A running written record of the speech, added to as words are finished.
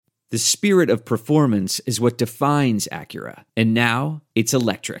The spirit of performance is what defines Acura. And now, it's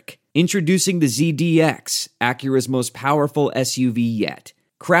electric. Introducing the ZDX, Acura's most powerful SUV yet.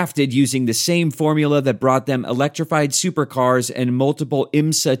 Crafted using the same formula that brought them electrified supercars and multiple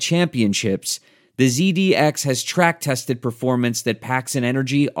IMSA championships, the ZDX has track-tested performance that packs an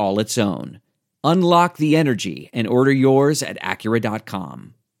energy all its own. Unlock the energy and order yours at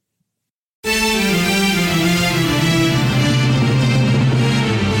Acura.com.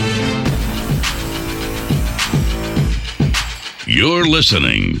 You're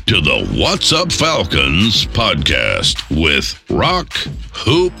listening to the What's Up Falcons podcast with Rock,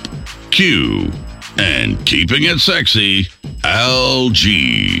 Hoop, Q, and keeping it sexy, Al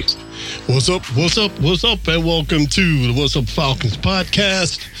G. What's up, and welcome to the What's Up Falcons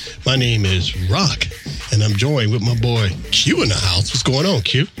podcast. My name is Rock, and I'm joined with my boy Q in the house. What's going on,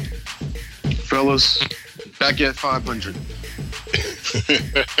 Q? Fellas, back at 500.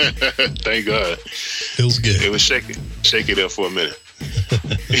 Thank God. Feels good. It was shaky there for a minute.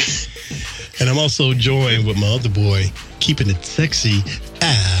 And I'm also joined with my other boy, keeping it sexy,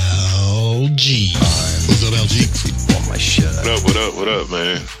 LG. What's up, LG? On my shirt. What up,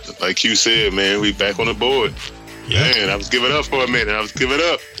 man? Like you said, man, we back on the board. Yeah. Man, I was giving up for a minute.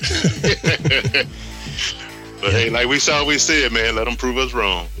 But hey, like we said, man, let them prove us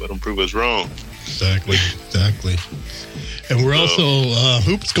wrong. Exactly. And we're also,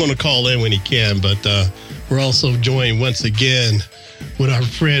 Hoop's going to call in when he can, but we're also joined once again with our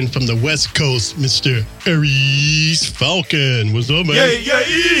friend from the West Coast, Mr. Aries Falcon. What's up, man? Yo,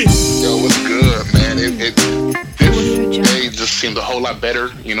 what's good, man? This day just seems a whole lot better.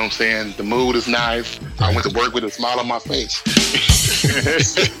 You know what I'm saying? The mood is nice. I went to work with a smile on my face.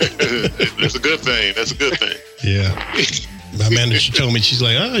 That's a good thing. Yeah. My manager told me, she's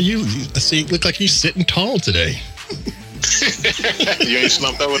like, I see, you look like you're sitting tall today. You ain't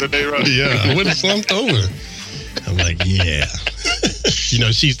slumped over today, right? Yeah, I wouldn't slumped over. I'm like, yeah. You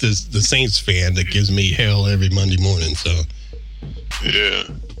know, she's the Saints fan that gives me hell every Monday morning, so. Yeah.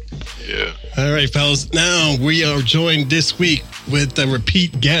 All right, fellas. Now we are joined this week with a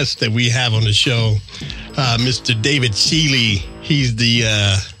repeat guest that we have on the show, Mr. David Sheely. He's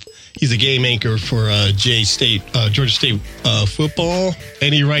the game anchor for Georgia State football,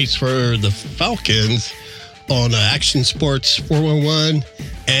 and he writes for the Falcons on Action Sports 411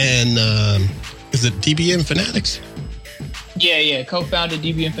 and is it DBM Fanatics? Yeah. Co-founded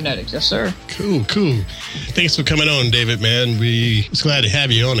DBM Fanatics. Yes, sir. Cool. Thanks for coming on, David, man. We're glad to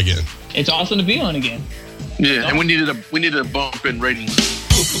have you on again. It's awesome to be on again. Yeah, and we needed a bump in ratings.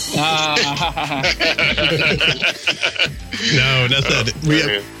 No, that's not it.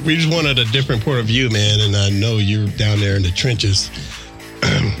 We just wanted a different point of view, man, and I know you're down there in the trenches.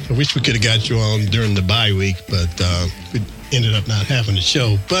 I wish we could have got you on during the bye week, but we ended up not having the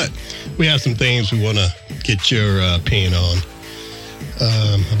show. But we have some things we want to get your opinion on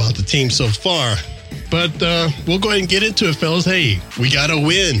about the team so far. But we'll go ahead and get into it, fellas. Hey, we got a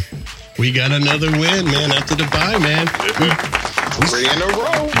win. We got another win, man, after the bye, man. 3 in a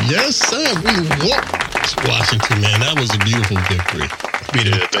row. Yes, sir. We whooped Washington, man. That was a beautiful victory.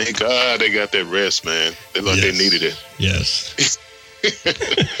 Yeah, thank God they got that rest, man. They they needed it. Yes.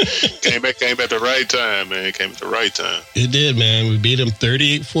 Came back the right time, man. Came at the right time. It did, man. We beat them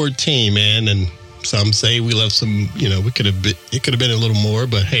 38-14, man. And some say we left some, it could have been a little more,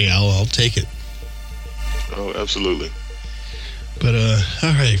 but hey, I'll take it. Oh, absolutely. But,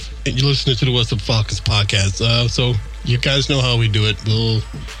 all right. You're listening to the What's Up Falcons podcast. So you guys know how we do it. We'll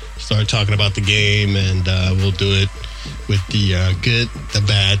start talking about the game, and we'll do it with the good, the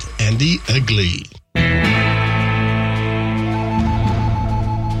bad, and the ugly.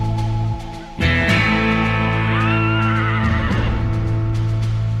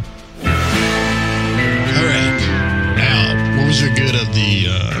 All right. Now, what was your good of the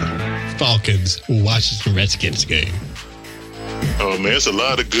Falcons Washington Redskins game? Oh, man, it's a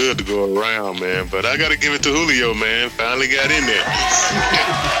lot of good to go around, man. But I got to give it to Julio, man. Finally got in there.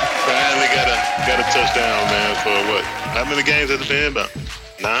 Finally got a touchdown, man, for what? How many games has it been? About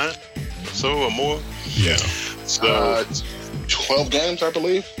 9 or so or more? Yeah. So 12 games, I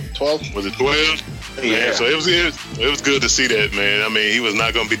believe. 12? Was it 12? Yeah. Man, so it was good to see that, man. I mean, he was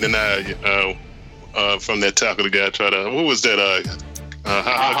not going to be denied from that tackle. The guy tried to, what was that?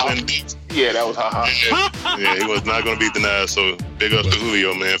 Yeah, that was ha-ha. Yeah, he was not going to be denied. So big up to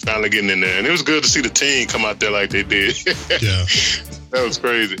Julio, man, finally getting in there. And it was good to see the team come out there like they did. Yeah. That was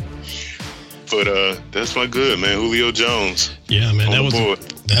crazy. But that's my good, man. Julio Jones. Yeah, man, that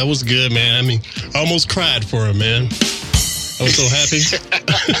was good, man. I mean, I almost cried for him, man. I was so happy.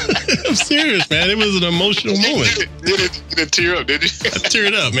 I'm serious, man. It was an emotional moment. You didn't tear up, did you? I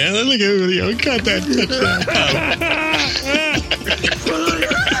teared up, man. Look at you. We got that touchdown.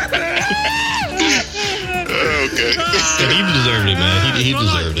 Okay. And he deserved it, man. He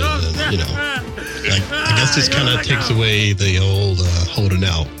deserved it. And, you know, like, I guess this kind of takes away the old holding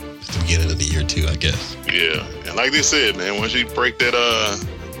out at the beginning of the year, too, I guess. Yeah. And like they said, man, once you break that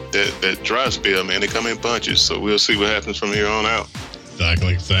dry spell, man, they come in bunches. So we'll see what happens from here on out.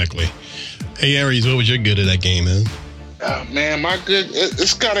 Exactly. Hey, Aries, what was your good of that game, man? Man, my good,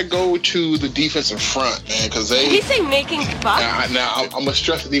 it's got to go to the defensive front, man, because they... Did he say making bucks? Now I'm going to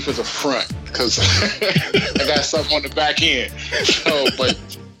stress the defensive front, because I got something on the back end. So, but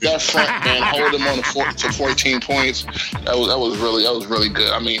that front, man, hold them on to 14 points. That was really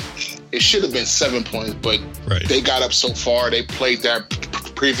good. I mean, it should have been 7 points, but they got up so far. They played that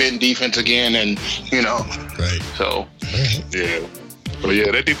prevent defense again, and, you know. Right. So, yeah. Well,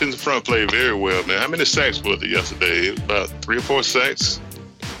 yeah, that defensive front played very well, man. How many sacks was it yesterday? About 3 or 4 sacks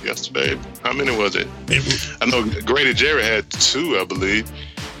yesterday. How many was it? I know Grady Jerry had 2, I believe.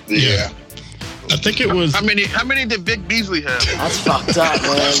 Yeah. I think it was... How many did Vic Beasley have? That's fucked up,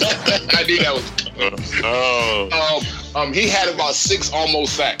 man. I knew that was... he had about 6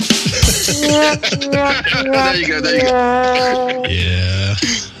 almost sacks. There you go. Yeah.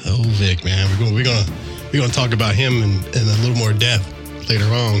 Oh, Vic, man. We're gonna talk about him in a little more depth later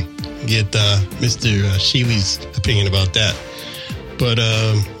on. Get Mr. Sheely's opinion about that. But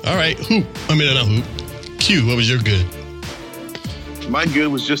all right, not Hoop. Q, what was your good? My good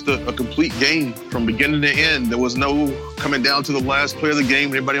was just a complete game from beginning to end. There was no coming down to the last play of the game.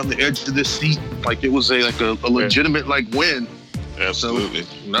 Everybody on the edge of their seat. Like, it was a legitimate win. Absolutely.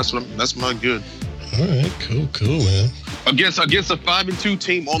 So that's my good. All right, cool, man. Against a 5-2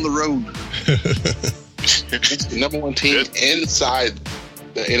 team on the road. It's the number 1 team inside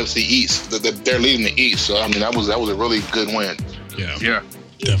the NFC East. They're leading the East, so I mean that was a really good win. Yeah,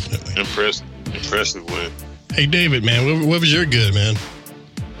 Definitely. Impressive win. Hey, David, man, what was your good, man?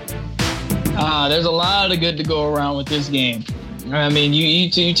 There's a lot of good to go around with this game. I mean,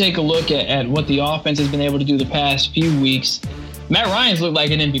 you take a look at what the offense has been able to do the past few weeks. Matt Ryan's looked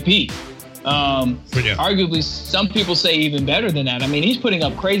like an MVP. Arguably, some people say even better than that. I mean, he's putting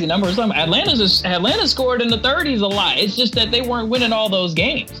up crazy numbers. Atlanta scored in the 30s a lot. It's just that they weren't winning all those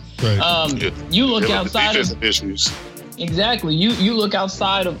games. Right. You look outside of issues. Exactly. You look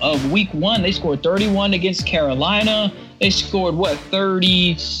outside of week 1. They scored 31 against Carolina. They scored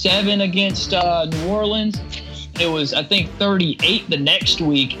 37 against New Orleans. It was, I think, 38 the next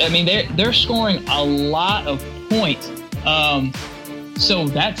week. I mean, they're scoring a lot of points. So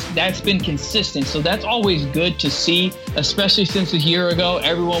that's been consistent. So that's always good to see, especially since a year ago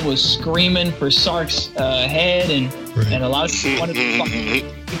everyone was screaming for Sark's head, and a lot of people wanted to fucking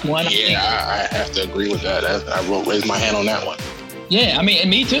one. Yeah, I have to agree with that. I raised my hand on that one. Yeah, I mean, and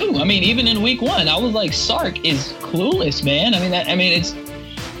me too. I mean, even in week 1, I was like, Sark is clueless, man.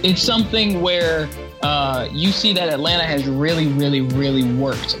 It's something where you see that Atlanta has really, really, really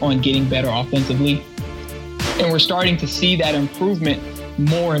worked on getting better offensively. And we're starting to see that improvement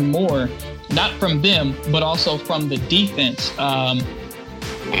more and more, not from them, but also from the defense.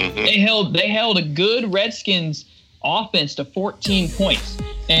 They held a good Redskins offense to 14 points.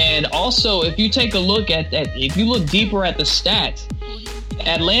 And also, if you take a look if you look deeper at the stats,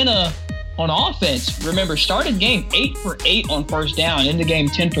 Atlanta on offense, remember, started game 8 for 8 on first down, in the game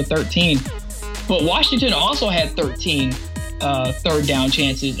 10 for 13. But Washington also had 13 third down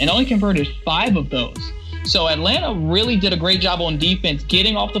chances and only converted 5 of those. So Atlanta really did a great job on defense,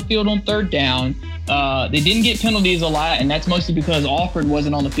 getting off the field on third down. They didn't get penalties a lot, and that's mostly because Alford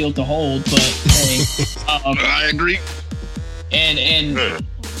wasn't on the field to hold. But hey, I agree. And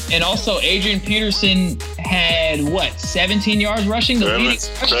also Adrian Peterson had 17 yards rushing?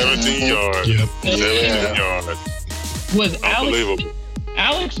 17 yards. Yep. 17 yards. Was unbelievable.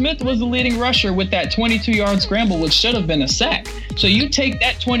 Alex Smith was the leading rusher with that 22-yard scramble, which should have been a sack. So you take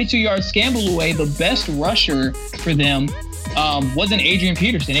that 22-yard scramble away, the best rusher for them wasn't Adrian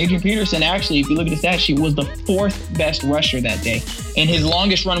Peterson. Adrian Peterson, actually, if you look at the stat sheet, was the 4th best rusher that day. And his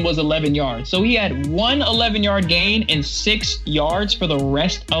longest run was 11 yards. So he had 1 11-yard gain and 6 yards for the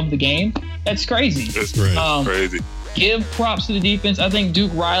rest of the game. That's crazy. That's crazy. Give props to the defense. I think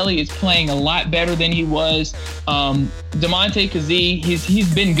Duke Riley is playing a lot better than he was. Damontae Kazee,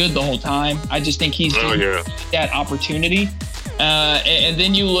 he's been good the whole time. I just think he's that opportunity. And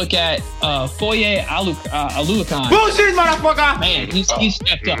then you look at Foye Aluakan. Bullshit, motherfucker! Man, he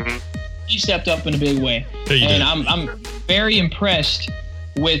stepped up. He stepped up in a big way. And I'm very impressed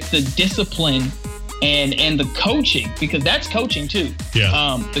with the discipline and the coaching, because that's coaching too.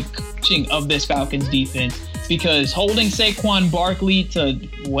 Yeah. The coaching of this Falcons defense, because holding Saquon Barkley to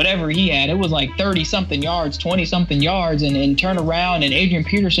whatever he had, it was like 30-something yards, 20-something yards, and turn around, and Adrian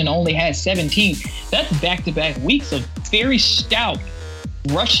Peterson only had 17. That's back-to-back weeks of very stout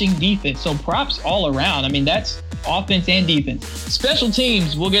rushing defense. So props all around. I mean, that's offense and defense. Special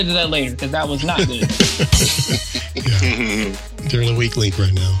teams, we'll get to that later, because that was not good. Yeah. They're in a weak link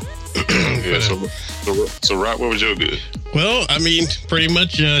right now. Yeah, so Rock, what was your good? Well, I mean, pretty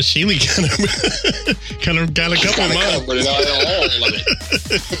much Sheely kind of got a couple of mine. But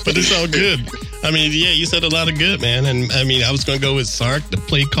it's all good. I mean, yeah, you said a lot of good, man. And I mean, I was going to go with Sark, the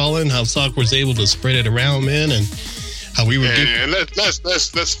play calling, how Sark was able to spread it around, man, and how we were. And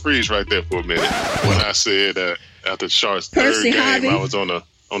let's freeze right there for a minute. When I said after Sharp's third game, I was on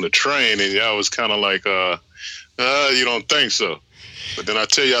the train, and y'all was kind of like, you don't think so. But then I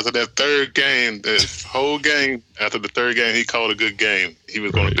tell you, after that third game, the whole game, after the third game, he called a good game. He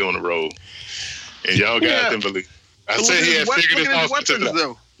was going to be on the road. And y'all guys didn't believe. I said he had figured his offense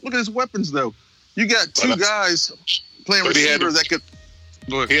out. Look at his weapons, though. You got two guys playing receiver that could.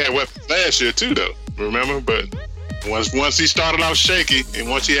 He had weapons last year, too, though. Remember? But once he started off shaky, and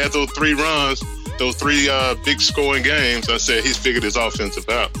once he had those 3 runs, those 3 big scoring games, I said he's figured his offensive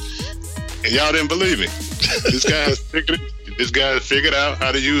out. And y'all didn't believe me. This guy has figured it. This guy figured out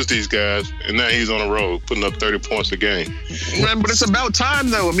how to use these guys, and now he's on the road, putting up 30 points a game. Man, but it's about time,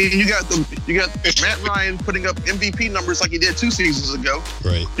 though. I mean, you got Matt Ryan putting up MVP numbers like he did 2 seasons ago.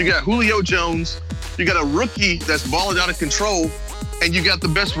 Right. You got Julio Jones. You got a rookie that's balling out of control, and you got the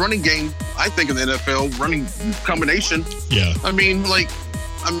best running game, I think, in the NFL running combination. Yeah. I mean,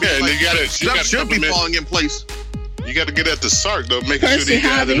 stuff should be falling in place. You got to get at the Sark, though, making sure these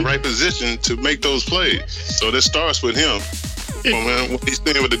guys in the right position to make those plays. So that starts with him. What he's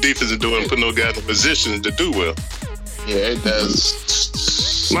doing with the defense is doing, putting those guys in position to do well. Yeah, it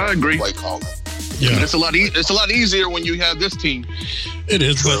does. I agree. Play calling. Yeah. It's a lot easier when you have this team. It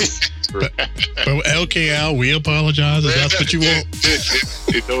is, but LKL, we apologize if that's what you want.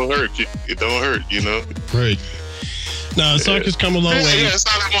 It don't hurt. It don't hurt, you know? Right. No, Sark has come a long way. Yeah, that's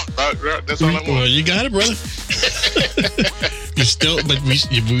all I want. That's all I want. Well, you got it, brother. we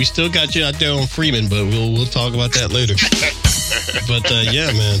still got you out there on Freeman, but we'll talk about that later. But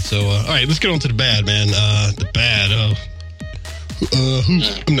yeah, man. So all right, let's get on to the bad, man. The bad.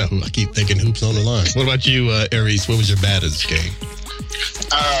 Hoops. I'm not. I keep thinking hoops on the line. What about you, Aries? What was your bad of this game?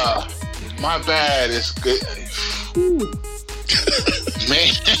 My bad is good.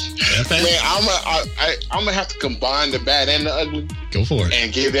 Man, I'm gonna have to combine the bad and the ugly. Go for it.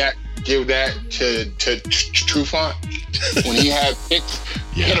 And give that to Trufant when he had picked,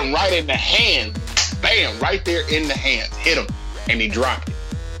 hit him right in the hand, bam, right there in the hand, hit him, and he dropped it.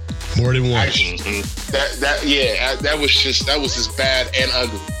 More than one. That was just bad and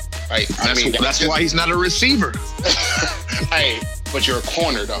ugly. Right? That's why he's not a receiver. Hey, but you're a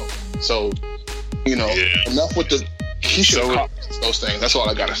corner though, so enough with the. He should have caught those things. That's all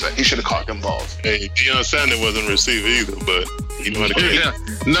I gotta say. He should have caught them balls. Hey, Deion Sanders wasn't a receiver either, but he wanted to.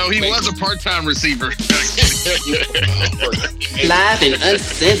 No, he was a part-time receiver. Live and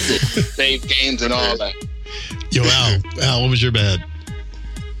uncensored. Save games and all that. Yo, Al, what was your bad?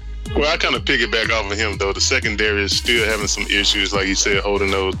 Well, I kind of piggyback off of him, though. The secondary is still having some issues, like you said,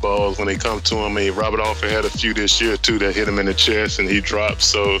 holding those balls when they come to him. I mean, Robert Alford had a few this year, too, that hit him in the chest, and he dropped.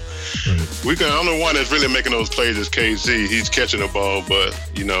 So the only one that's really making those plays is KZ. He's catching the ball, but,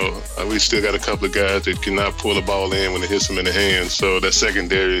 we still got a couple of guys that cannot pull the ball in when it hits them in the hands. So that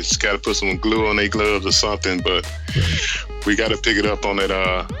secondary has got to put some glue on their gloves or something, but we got to pick it up on that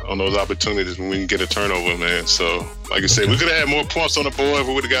on those opportunities when we can get a turnover, man. So, like I said, we could have had more points on the board if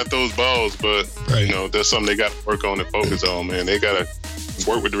we would have got those balls, but that's something they got to work on and focus on, man. They got to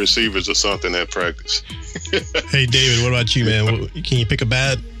work with the receivers or something at practice. Hey, David, what about you, man? Can you pick a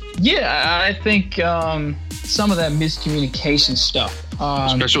bad? Yeah, I think some of that miscommunication stuff.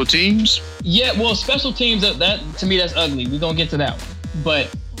 Special teams? Yeah, well, special teams, that to me, that's ugly. We're going to get to that one. But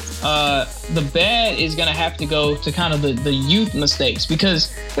the bad is going to have to go to kind of the youth mistakes,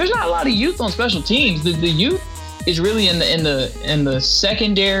 because there's not a lot of youth on special teams. The youth is really in the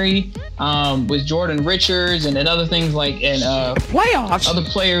secondary with Jordan Richards and other things like playoffs, other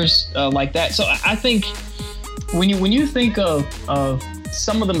players like that. So I think when you think of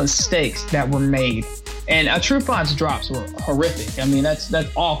some of the mistakes that were made, and Trufant's drops were horrific. I mean, that's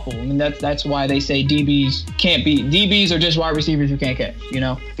awful. I mean, that's why they say DBs can't be. DBs are just wide receivers who can't catch.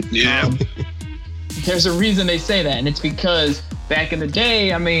 Yeah. There's a reason they say that, and it's because back in the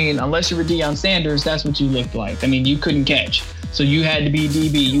day, I mean, unless you were Deion Sanders, that's what you looked like. I mean, you couldn't catch. So you had to be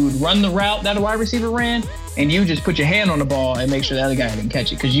DB. You would run the route that a wide receiver ran, and you just put your hand on the ball and make sure the other guy didn't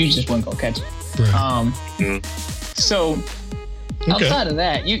catch it because you just wasn't going to catch it. Right. So outside of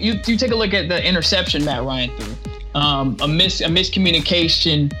that, you take a look at the interception Matt Ryan threw. A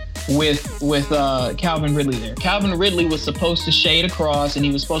miscommunication with Calvin Ridley there. Calvin Ridley was supposed to shade across, and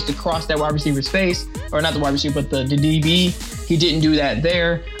he was supposed to cross that wide receiver's face, or not the wide receiver, but the DB. He didn't do that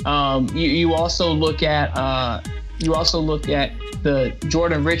there. You also look at the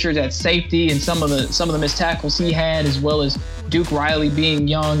Jordan Richards at safety and some of the missed tackles he had, as well as Duke Riley being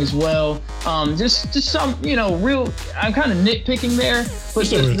young as well. Just some real. I'm kind of nitpicking there, but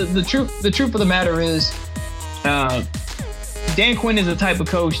the truth of the matter is, Dan Quinn is the type of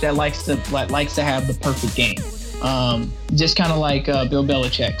coach that likes to have the perfect game, just kind of like Bill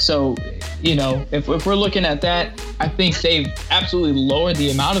Belichick. So, if we're looking at that, I think they've absolutely lowered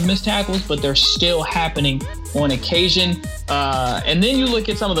the amount of missed tackles, but they're still happening on occasion. And then you look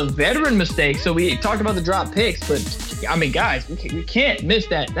at some of the veteran mistakes. So we talked about the drop picks, but I mean, guys, we can't miss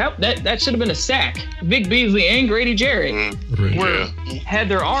that. That should have been a sack. Vic Beasley and Grady Jarrett had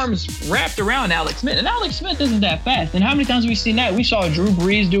their arms wrapped around Alex Smith, and Alex Smith isn't that fast. And how many times have we seen that? We saw Drew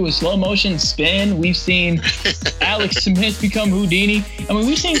Brees do a slow motion spin. We've seen Alex Smith become Houdini. I mean,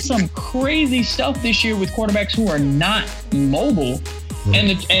 we've seen some crazy stuff this year with quarterbacks who are not mobile.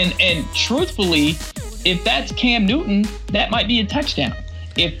 Right. And truthfully, if that's Cam Newton, that might be a touchdown.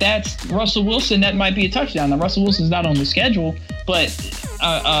 If that's Russell Wilson, that might be a touchdown. Now, Russell Wilson's not on the schedule, but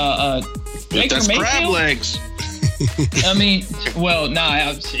Baker that's Mayfield, crab legs. I mean, well,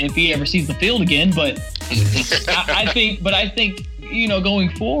 if he ever sees the field again, but I think, going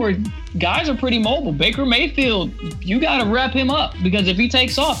forward, guys are pretty mobile. Baker Mayfield, you got to wrap him up, because if he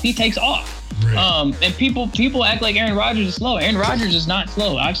takes off, he takes off. Right. And people act like Aaron Rodgers is slow. Aaron Rodgers is not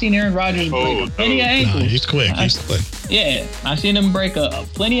slow. I've seen Aaron Rodgers break plenty of ankles. No, he's quick. Yeah, I've seen him break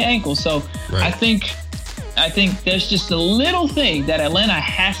plenty of ankles. So right. I think there's just a little thing that Atlanta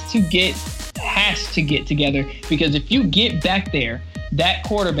has to get together, because if you get back there, that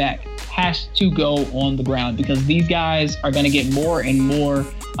quarterback has to go on the ground, because these guys are going to get more and more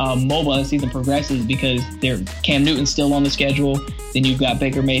mobile as the season progresses, because Cam Newton's still on the schedule. Then you've got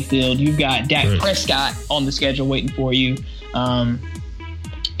Baker Mayfield. You've got Dak Prescott on the schedule waiting for you. That's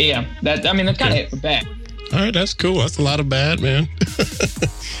kind of it for bad. All right, that's cool. That's a lot of bad, man.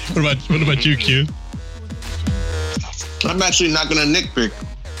 What about you, Q? I'm actually not going to nitpick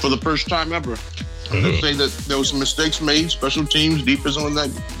for the first time ever. I'm going to say that there was some mistakes made. Special teams, defense wasn't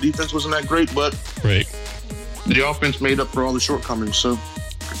that great, but the offense made up for all the shortcomings. So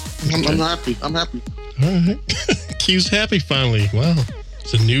I'm happy. I'm happy. All right. Q's happy finally. Wow.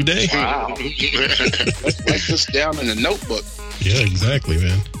 It's a new day. Wow. Let's write this down in a notebook. Yeah, exactly,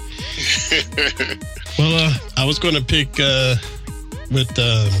 man. Well, I was going to pick what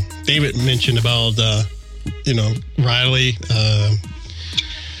David mentioned about, Riley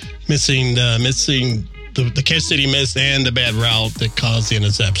missing the catch that he missed and the bad route that caused the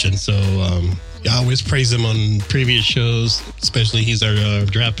interception. So I always praise him on previous shows, especially he's our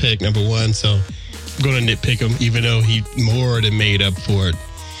draft pick, number 1. So I'm going to nitpick him, even though he more than made up for it.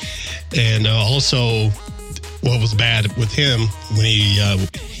 And also, what was bad with him when he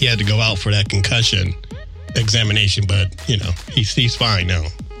had to go out for that concussion examination, but he's fine now.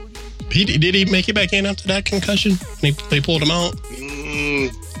 Did he make it back in after that concussion? They pulled him out.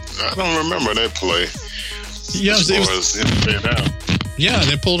 I don't remember that play. Yeah,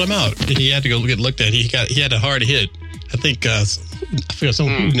 they pulled him out. He had to go get looked at. He had a hard hit. I think I feel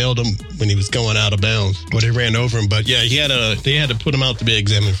someone nailed him when he was going out of bounds, or they ran over him. But yeah, they had to put him out to be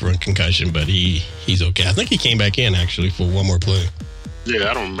examined for a concussion. But he's okay. I think he came back in actually for one more play.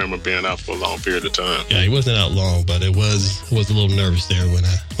 Yeah, I don't remember being out for a long period of time. Yeah, he wasn't out long, but I was a little nervous there when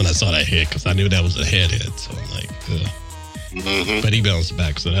I saw that hit, because I knew that was a head hit. So I'm like, ugh. Mm-hmm. But he bounced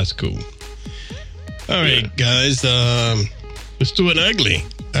back, so that's cool. All right, guys, let's do an ugly.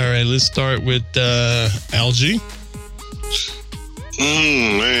 All right, let's start with Algie.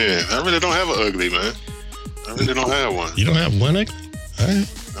 Man, I really don't have an ugly, man. I really don't have one. You don't have one ugly? All right.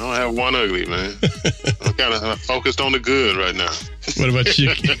 I don't have one ugly, man. I'm kind of focused on the good right now. What about you?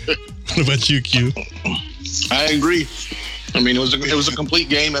 What about you, Q? I agree. I mean, it was a complete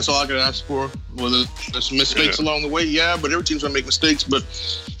game. That's all I could ask for. Whether there's some mistakes along the way, but every team's gonna make mistakes. But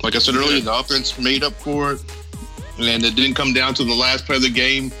like I said earlier, the offense made up for it, and it didn't come down to the last play of the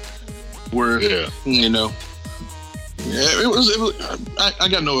game where it was. I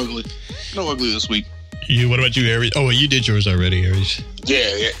got no ugly this week. What about you, Aries? Oh, you did yours already, Aries.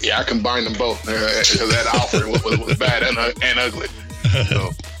 Yeah. I combined them both. That offer was bad and ugly.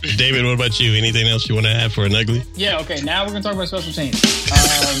 David, what about you? Anything else you want to add for an ugly? Yeah, okay. Now we're going to talk about special teams.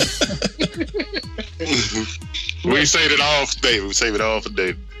 We saved it all for David. We save it all for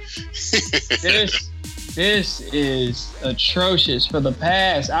David. This is atrocious. For the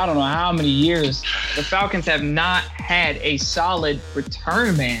past, I don't know how many years, the Falcons have not had a solid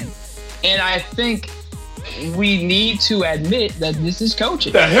return man. And I think we need to admit that this is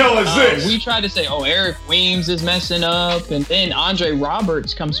coaching. The hell is this? We tried to say, Eric Weems is messing up. And then Andre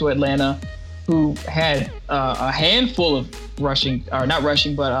Roberts comes to Atlanta, who had a handful of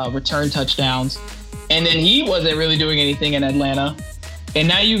return touchdowns. And then he wasn't really doing anything in Atlanta. And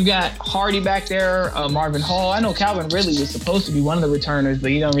now you've got Hardy back there, Marvin Hall. I know Calvin Ridley was supposed to be one of the returners,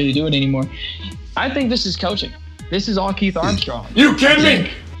 but he don't really do it anymore. I think this is coaching. This is all Keith Armstrong. You kidding me?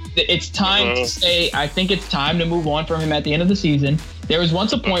 It's time to say, I think it's time to move on from him at the end of the season. There was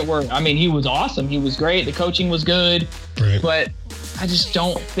once a point where, he was awesome. He was great. The coaching was good. Right. But I just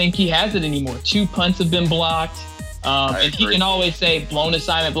don't think he has it anymore. 2 punts have been blocked. And he can always say blown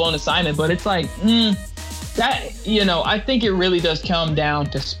assignment. But it's like, I think it really does come down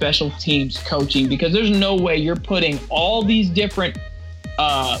to special teams coaching, because there's no way you're putting all these different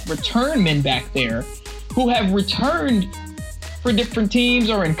return men back there who have returned for different teams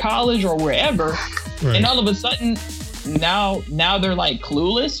or in college or wherever. Right. And all of a sudden now they're like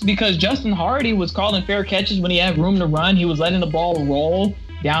clueless, because Justin Hardy was calling fair catches when he had room to run. He was letting the ball roll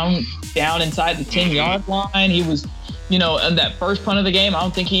down inside the 10-yard line. He was, in that first punt of the game, I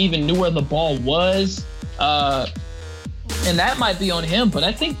don't think he even knew where the ball was. And that might be on him, but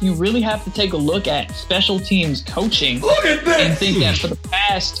I think you really have to take a look at special teams coaching. Look at this! And think that for the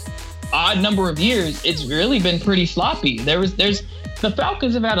past odd number of years, it's really been pretty sloppy. The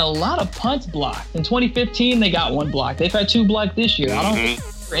Falcons have had a lot of punts blocked. In 2015, they got 1 block. They've had 2 blocked this year. I don't think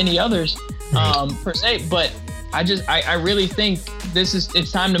for any others per se, but I really think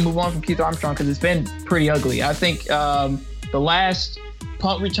it's time to move on from Keith Armstrong, because it's been pretty ugly. I think the last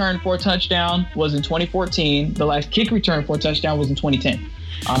punt return for a touchdown was in 2014. The last kick return for a touchdown was in 2010.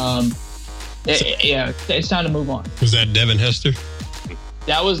 It's time to move on. Was that Devin Hester?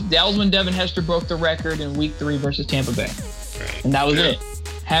 That was when Devin Hester broke the record in Week 3 versus Tampa Bay, and that was it.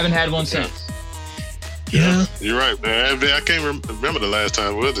 Haven't had one since. Yeah, you're right, man. I can't remember the last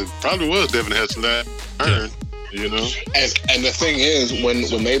time. It probably was Devin Hester last turn. And the thing is, when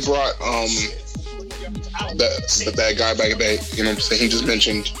they brought that guy back there, he just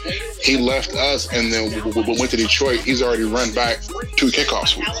mentioned, he left us and then went to Detroit. He's already run back 2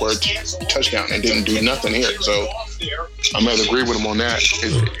 kickoffs for a touchdown and didn't do nothing here. So I'm going to agree with him on that.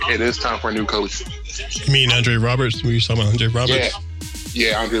 It is time for a new coach. You mean Andre Roberts? Were you talking about Andre Roberts?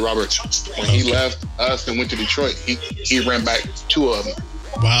 Yeah, Andre Roberts. When he left us and went to Detroit, he ran back 2 of them.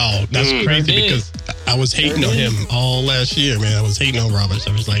 Wow, that's crazy, because I was hating on him all last year, man. I was hating on Roberts.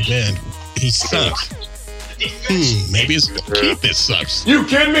 I was like, man, he sucks. Maybe it's Keith that sucks. You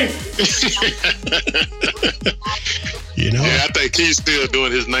kidding me? Yeah, I think Keith's still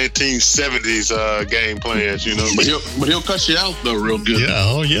doing his 1970s game plans, But he'll cut you out, though, real good.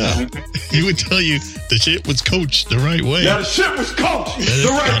 Yeah, He would tell you the shit was coached the right way. Yeah, the shit was coached the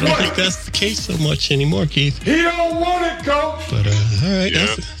right way. I don't think that's the case so much anymore, Keith. He don't want it, coach. But, all right,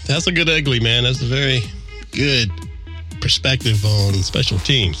 that's a good ugly, man. That's a very good perspective on special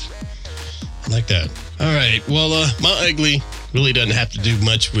teams. I like that. All right. Well, my ugly really doesn't have to do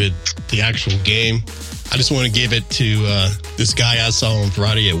much with the actual game. I just want to give it to this guy I saw on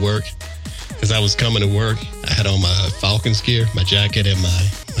Friday at work. As I was coming to work, I had on my Falcons gear, my jacket and my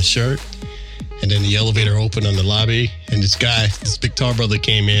shirt. And then the elevator opened on the lobby. And this big tall brother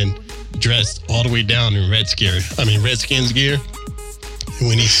came in dressed all the way down in Redskins gear. And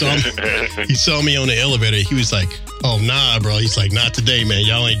when he saw me on the elevator, he was like, "Oh, nah, bro." He's like, "Not today, man.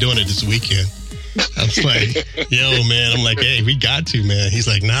 Y'all ain't doing it this weekend." I was like, "Yo, man." I'm like, "Hey, we got to, man." He's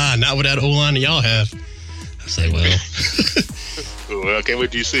like, "Nah, not with that O-line that y'all have." I was like, well, I can't wait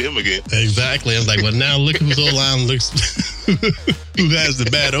till you see him again. Exactly. I was like, well, now look whose O-line looks, who has the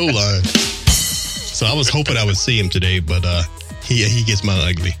bad O-line. So I was hoping I would see him today, but he gets my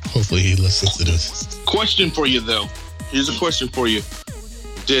ugly. Hopefully he listens to this. Question for you, though. Here's a question for you.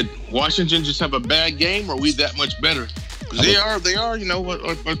 Did Washington just have a bad game, or are we that much better? They are, they were a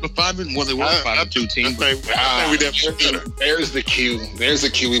 5-2 team. There's the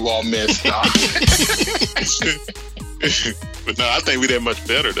cue we've all missed. But no, I think we're that much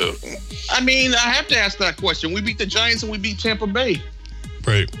better, though. I mean, I have to ask that question. We beat the Giants and we beat Tampa Bay.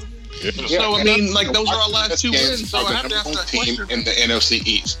 Right. Yeah. So, I mean, like, those are our last 2 wins, so I have to ask that question. In the NFC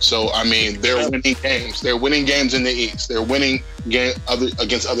East. So, I mean, they're winning games. They're winning games in the East. They're winning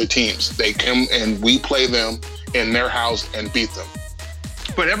against other teams. They come and we play them in their house and beat them.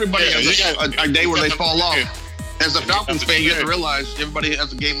 But everybody has a day where they fall off. As a Falcons fan, you have to realize everybody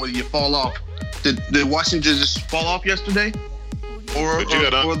has a game where you fall off. Did Washington just fall off yesterday? Or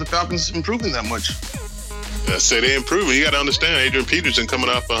the Falcons improving that much? I said they're improving. You got to understand, Adrian Peterson coming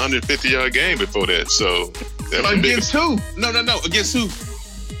off a 150-yard game before that. So against who? No. Against who?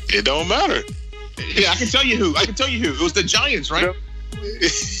 It don't matter. Yeah, I can tell you who. It was the Giants, right?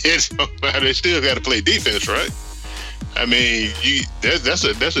 It don't matter. They still got to play defense, right? I mean, that's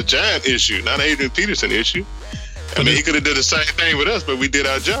a Giant issue, not an Adrian Peterson issue. I mean, he could have did the same thing with us, but we did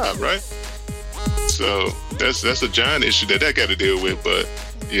our job, right? So that's a Giant issue that got to deal with. But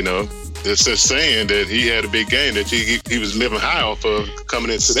it's just saying that he had a big game that he was living high off of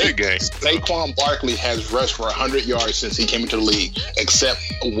coming into that game. Saquon Barkley has rushed for 100 yards since he came into the league, except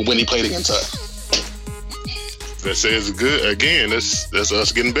when he played against us. That says good. Again, that's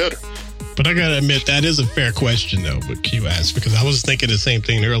us getting better. But I gotta admit, that is a fair question, though, what Q asked, because I was thinking the same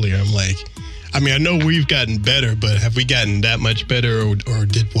thing earlier. I'm like, I mean, I know we've gotten better, but have we gotten that much better, or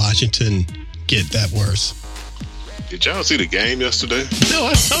did Washington get that worse? Did y'all see the game yesterday? No,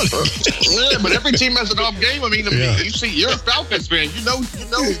 I saw it. Yeah, but every team has an off game. I mean, you see, you're a Falcons fan. You know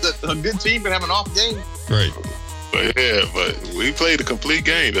that a good team can have an off game. Right. But we played a complete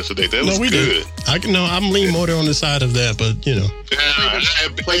game yesterday. That was good. I'm leaning more on the side of that, but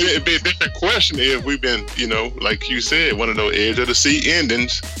it'd be a different question if we've been, like you said, one of those edge of the seat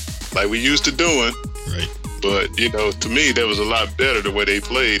endings, like we used to doing. Right. But to me, that was a lot better the way they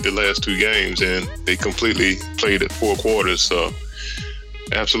played the last two games, and they completely played it 4 quarters. So,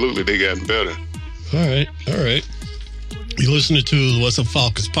 absolutely, they gotten better. All right. You're listening to the What's Up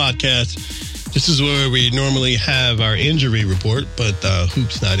Falcons podcast. This is where we normally have our injury report, but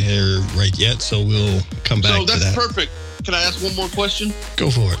Hoop's not here right yet, so we'll come back to that. So that's perfect. Can I ask one more question? Go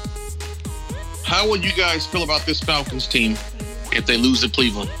for it. How would you guys feel about this Falcons team if they lose to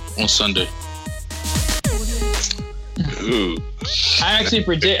Cleveland on Sunday? Ooh. I actually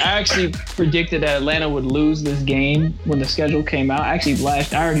predicted that Atlanta would lose this game when the schedule came out. I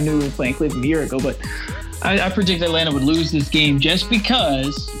already knew we were playing Cleveland a year ago, but I predicted Atlanta would lose this game just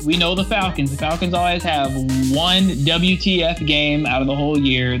because we know the Falcons. The Falcons always have one WTF game out of the whole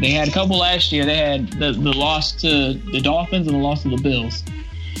year. They had a couple last year. They had the loss to the Dolphins and the loss to the Bills.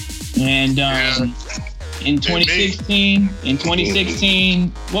 And in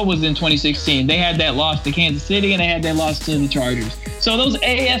 2016, what was in 2016? They had that loss to Kansas City and they had that loss to the Chargers. So those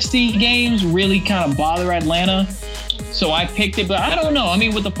AFC games really kind of bother Atlanta. So I picked it, but I don't know. I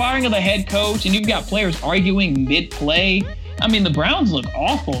mean, with the firing of the head coach and you've got players arguing mid-play, I mean, the Browns look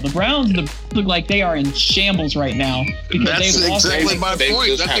awful. The Browns look like they are in shambles right now. That's exactly my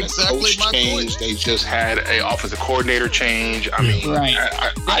point. They just had an offensive coordinator change. I mean, right.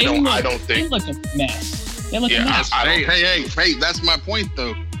 I don't think they look a mess. They look a mess. Hey, that's my point,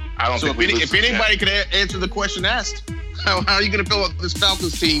 though. I don't think if anybody could answer the question asked, how are you going to feel about this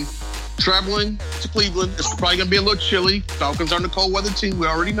Falcons team traveling to Cleveland? It's probably going to be a little chilly. Falcons aren't a cold weather team. We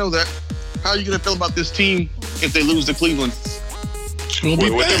already know that. How are you going to feel about this team if they lose to Cleveland? With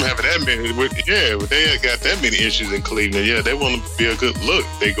them having that many, they got that many issues in Cleveland. Yeah, they want to be a good look.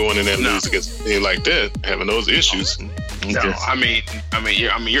 They going in there and lose against a team like that, having those issues. No, I mean,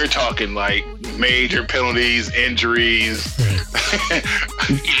 you're talking like major penalties, injuries. Other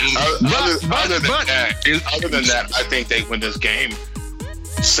than that, I think they win this game.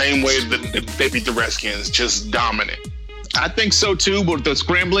 Same way that they beat the Redskins, just dominant. I think so too, but the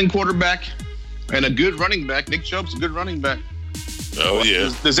scrambling quarterback and a good running back. Nick Chubb's a good running back. Oh yeah.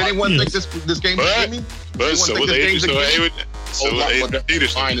 Does anyone think this game is a gimme? But so was Peterson. Isn't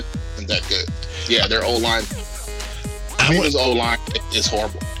that good? Yeah, their O-line. Cleveland's O-line is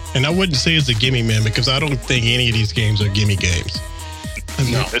horrible. And I wouldn't say it's a gimme, man, because I don't think any of these games are gimme games.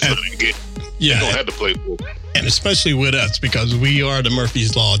 No, it's not a gimme. Yeah, they don't have to play for. And especially with us, because we are the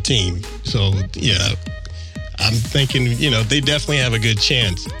Murphy's Law team. So, yeah, I'm thinking, they definitely have a good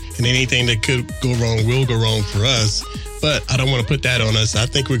chance. And anything that could go wrong will go wrong for us. But I don't want to put that on us. I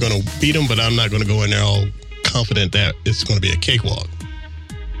think we're going to beat them, but I'm not going to go in there all confident that it's going to be a cakewalk.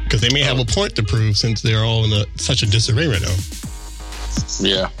 Because they may have a point to prove since they're all in such a disarray right now.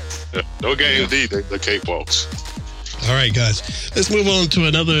 Yeah. No game indeed, the cakewalks. All right, guys. Let's move on to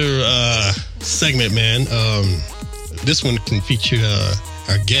another segment, man. This one can feature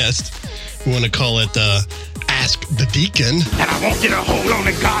our guest. We want to call it Ask the Deacon. And I want you to hold on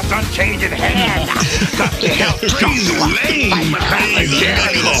to God's unchanging hand. God to help praise the name.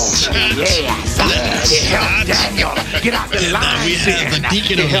 Yes. Help Daniel. Get out the line. We have the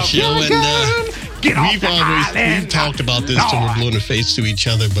Deacon on the show. And Get off the we've talked about this till we're blue in the face to each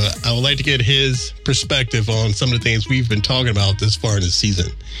other, but I would like to get his perspective on some of the things we've been talking about this far in the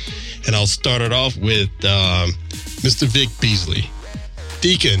season. And I'll start it off with Mr. Vic Beasley.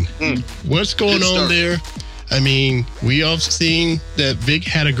 Deacon, what's going on there? I mean, we all seen that Vic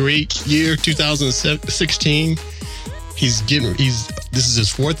had a great year, 2016. This is his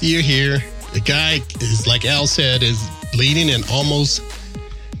fourth year here. The guy is, like Al said, is leading and almost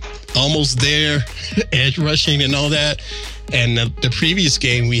there, edge rushing and all that. And the previous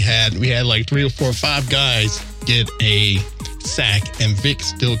game we had like 3 or 4 or 5 guys get a sack, and Vic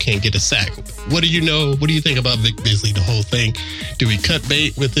still can't get a sack. What do you know? What do you think about Vic Beasley, the whole thing? Do we cut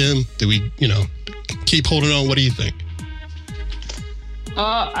bait with him? Do we, keep holding on? What do you think?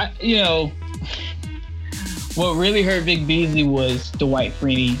 What really hurt Vic Beasley was Dwight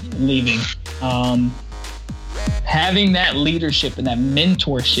Freeney leaving. Having that leadership and that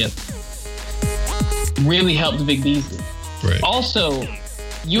mentorship really helped Vic Beasley. Right. Also,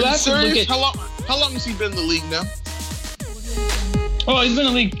 you have to look at how long has he been in the league now? Oh, he's been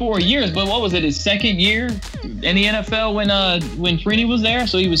in the league 4 years, but what was it, his second year in the NFL when Freeney was there?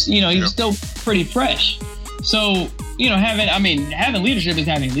 So he was, he was still pretty fresh. So, having leadership is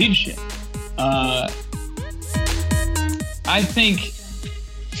having leadership. I think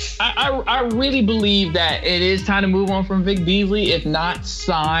I really believe that it is time to move on from Vic Beasley, if not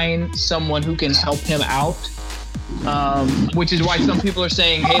sign someone who can help him out. Which is why some people are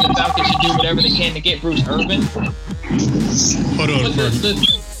saying, hey, the Falcons should do whatever they can to get Bruce Irvin. Hold on.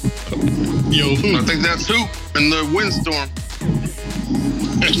 Yo, I think that's Hoop in the windstorm.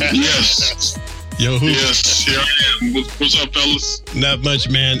 Yes. Yo, Hoop. Yes, here I am. What's up, fellas? Not much,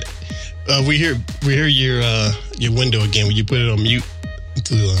 man. We hear your window again. Will you put it on mute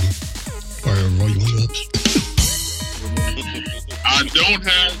or roll your window up? I don't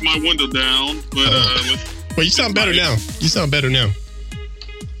have my window down, but well, you sound better now.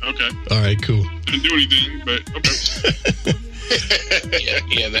 Okay. All right, cool. Didn't do anything, but okay.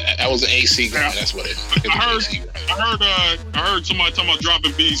 yeah, that was an AC guy. That's what it is. I heard somebody talking about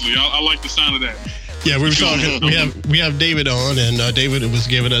dropping Beasley. I like the sound of that. Yeah, we were talking. We have David on, and David was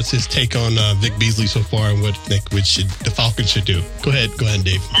giving us his take on Vic Beasley so far and what the Falcons should do. Go ahead,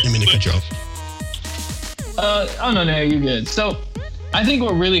 Dave. I mean to cut you off. No, you're good. So, I think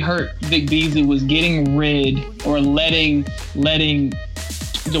what really hurt Vic Beasley was getting rid or letting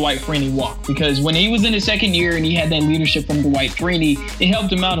Dwight Freeney walk, because when he was in his second year and he had that leadership from Dwight Freeney, it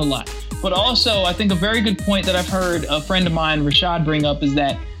helped him out a lot. But also, I think a very good point that I've heard a friend of mine, Rashad, bring up is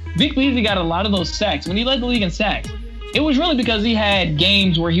that Vic Beasley got a lot of those sacks. When he led the league in sacks, it was really because he had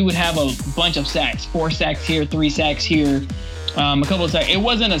games where he would have a bunch of sacks, 4 sacks here, 3 sacks here, a couple of sacks. It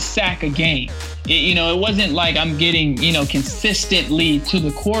wasn't a sack a game. It wasn't like I'm getting, consistently to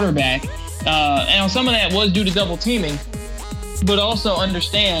the quarterback. And some of that was due to double teaming. But also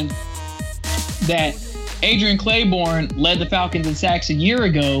understand that Adrian Claiborne led the Falcons in sacks a year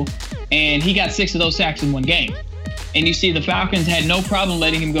ago, and he got 6 of those sacks in one game. And you see the Falcons had no problem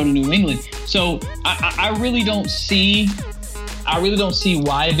letting him go to New England. So I really don't see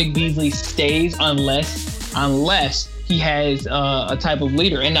why Vic Beasley stays unless he has a type of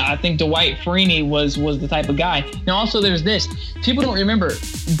leader. And I think Dwight Freeney was the type of guy. Now also there's this. People don't remember,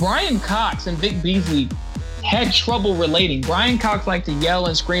 Brian Cox and Vic Beasley had trouble relating. Brian Cox liked to yell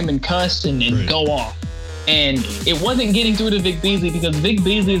and scream and cuss and go off. And it wasn't getting through to Vic Beasley because Vic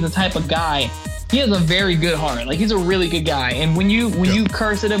Beasley is the type of guy, he has a very good heart. Like, he's a really good guy. And when you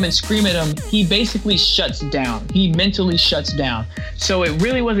curse at him and scream at him, he basically shuts down. He mentally shuts down. So it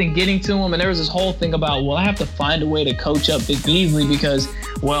really wasn't getting to him. And there was this whole thing about, well, I have to find a way to coach up Vic Beasley because,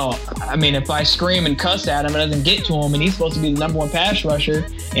 well, I mean, if I scream and cuss at him, it doesn't get to him. And he's supposed to be the number 1 pass rusher.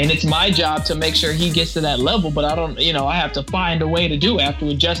 And it's my job to make sure he gets to that level. But I don't, I have to find a way to do it. I have to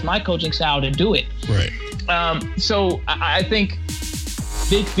adjust my coaching style to do it. Right. So I think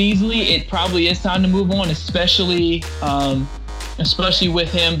Vic Beasley, it probably is time to move on, especially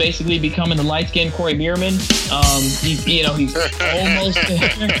with him basically becoming the light-skinned Corey Bierman. He's almost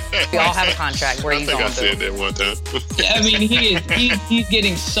there. We all have a contract where he's on. I said that one time. I mean, he's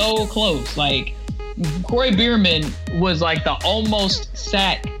getting so close. Like, Corey Bierman was like the almost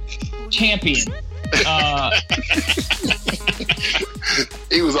sack champion.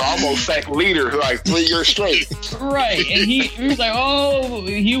 He was an almost sack leader like 3 years straight. Right. And he was like, oh,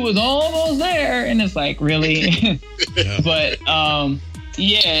 he was almost there. And it's like, really? Yeah. But,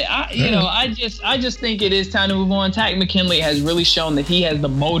 Yeah, I just think it is time to move on. Takk McKinley has really shown that he has the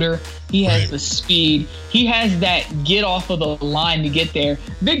motor, he has the speed, he has that get off of the line to get there.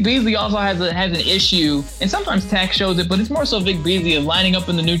 Vic Beasley also has an issue, and sometimes Takk shows it, but it's more so Vic Beasley of lining up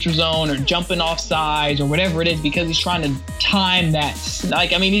in the neutral zone or jumping off sides or whatever it is because he's trying to time that.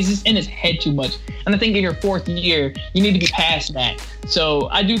 He's just in his head too much. And I think in your fourth year, you need to be past that. So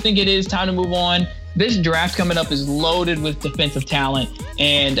I do think it is time to move on. This draft coming up is loaded with defensive talent,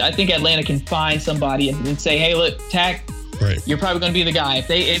 and I think Atlanta can find somebody and say, "Hey, look, Takk, you're probably going to be the guy."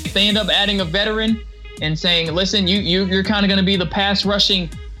 If they end up adding a veteran and saying, "Listen, you're kind of going to be the pass rushing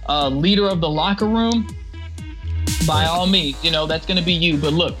leader of the locker room," by all means, that's going to be you.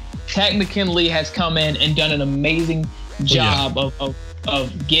 But look, Takk McKinley has come in and done an amazing job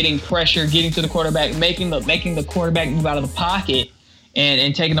of getting pressure, getting to the quarterback, making the quarterback move out of the pocket,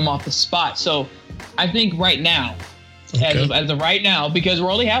 and taking them off the spot. So I think right now, as of right now, because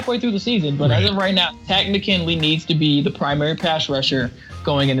we're only halfway through the season, but as of right now, Takk McKinley needs to be the primary pass rusher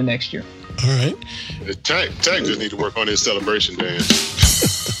going into next year. All right. Takk just need to work on his celebration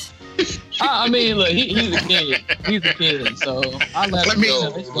dance. Look, he's a kid. He's a kid, so I let him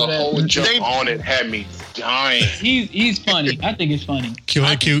go. The whole jump on it had me dying. He's funny. I think it's funny. Q,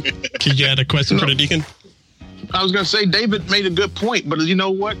 can you add a question for the Deacon? I was gonna say David made a good point, but you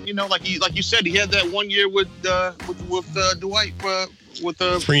know what? Like you said, he had that 1 year with Dwight with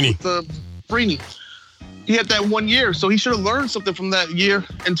Freeney. He had that 1 year, so he should have learned something from that year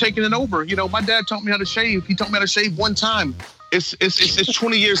and taken it over. My dad taught me how to shave. He taught me how to shave one time. It's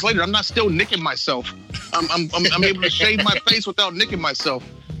 20 years later. I'm not still nicking myself. I'm able to shave my face without nicking myself.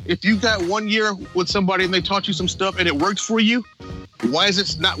 If you got 1 year with somebody and they taught you some stuff and it worked for you, why is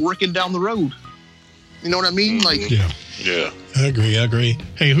it not working down the road? You know what I mean? Yeah. I agree.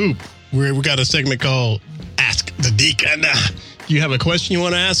 Hey, Hoop, we got a segment called Ask the Deacon. You have a question you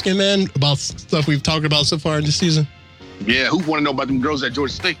want to ask him, man, about stuff we've talked about so far in this season? Yeah, Hoop want to know about them girls at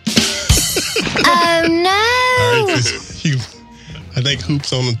Georgia State. Oh, no. All right, I think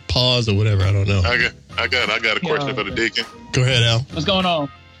Hoop's on pause or whatever. I don't know. I got a question for the Deacon. Go ahead, Al. What's going on?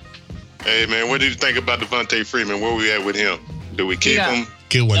 Hey, man, what did you think about Devontae Freeman? Where we at with him? Do we keep him?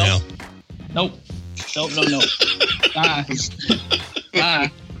 Good one, Al. Nope. No. I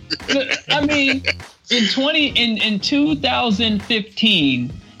mean, in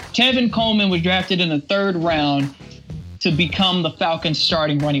 2015, Tevin Coleman was drafted in the third round to become the Falcons'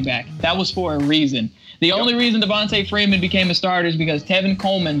 starting running back. That was for a reason. The only reason Devontae Freeman became a starter is because Tevin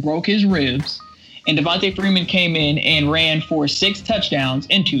Coleman broke his ribs, and Devontae Freeman came in and ran for 6 touchdowns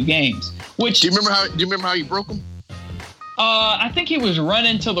in 2 games. Which do you remember how he broke them? I think he was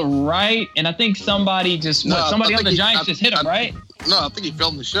running to the right, and I think somebody on the Giants just hit him, right? No, I think he fell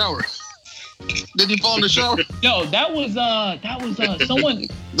in the shower. Did he fall in the shower? No, that was someone.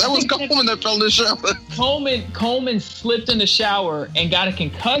 That was Coleman that fell in the shower. Coleman slipped in the shower and got a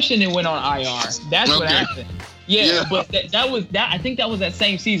concussion and went on IR. That's what happened. Yeah. But that was that. I think that was that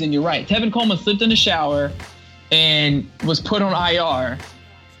same season. You're right. Tevin Coleman slipped in the shower and was put on IR,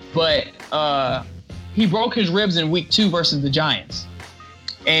 but he broke his ribs in week 2 versus the Giants.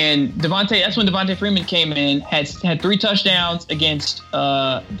 And that's when Devontae Freeman came in, had 3 touchdowns against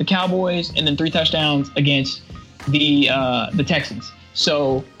the Cowboys, and then 3 touchdowns against the Texans.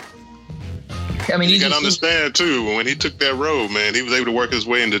 So, I mean, you got to understand too, when he took that road, man, he was able to work his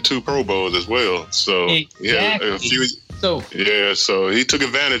way into 2 Pro Bowls as well. So, exactly. So he took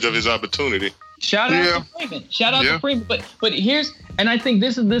advantage of his opportunity. Shout out to Freeman. But here's, and I think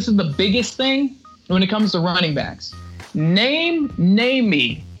this is the biggest thing when it comes to running backs. Name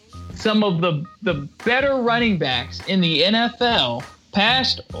me some of the better running backs in the NFL,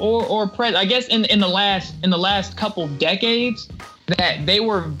 past or present. I guess in the last couple decades, that they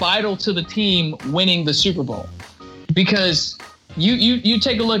were vital to the team winning the Super Bowl. Because you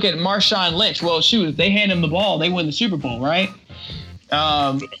take a look at Marshawn Lynch. Well, shoot, if they hand him the ball, they win the Super Bowl, right?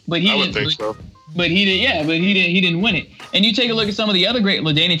 But he didn't think so. But he didn't win it. And you take a look at some of the other great.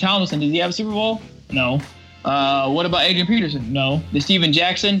 LaDainian Tomlinson, did he have a Super Bowl? No. What about Adrian Peterson? No. The Steven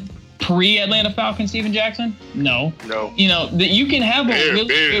Jackson, pre-Atlanta Falcons Steven Jackson? No. You know, you can have a really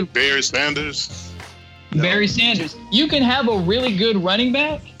good Barry Sanders. Barry Sanders. You can have a really good running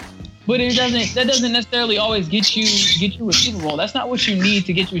back, but that doesn't necessarily always get you a Super Bowl. That's not what you need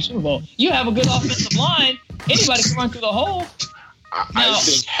to get you a Super Bowl. You have a good offensive line. Anybody can run through the hole. I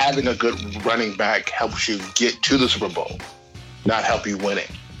think having a good running back helps you get to the Super Bowl, not help you win it.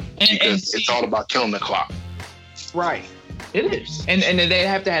 Because it's all about killing the clock. Right. It is. And they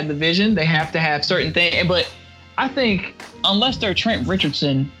have to have the vision. They have to have certain things. But I think unless they're Trent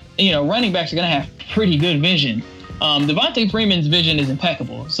Richardson, running backs are going to have pretty good vision. Devontae Freeman's vision is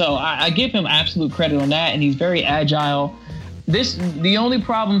impeccable. So I give him absolute credit on that, and he's very agile. The only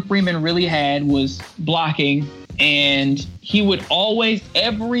problem Freeman really had was blocking, and he would always,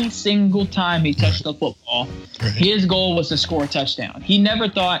 every single time he touched the football, his goal was to score a touchdown. He never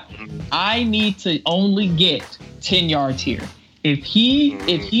thought, I need to only get 10 yards here. If he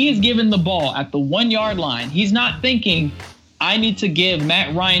is given the ball at the 1 yard line, he's not thinking, I need to give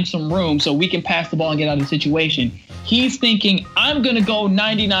Matt Ryan some room so we can pass the ball and get out of the situation. He's thinking, I'm going to go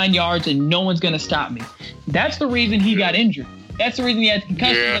 99 yards and no one's going to stop me. That's the reason he got injured. That's the reason he had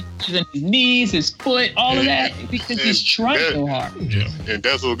concussions in his knees, his foot, all of that, because he's trying so hard. Yeah, and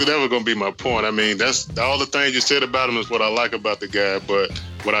that was going to be my point. I mean, that's all the things you said about him is what I like about the guy. But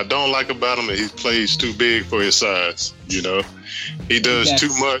what I don't like about him is he plays too big for his size. You know, he does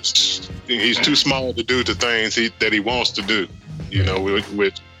too much. He's too small to do the things that he wants to do. You know,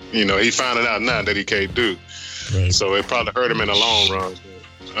 which he finding out now that he can't do. Right. So it probably hurt him in the long run.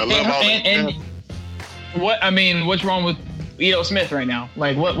 I love all that. What's wrong with Ito Smith right now?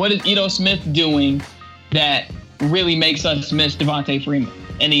 Like, what is Ito Smith doing that really makes us miss Devontae Freeman?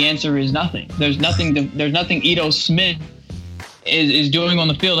 And the answer is nothing. There's nothing Ito Smith is doing on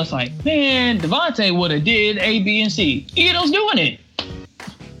the field that's like, man, Devontae would have did A, B, and C. Ito's doing it.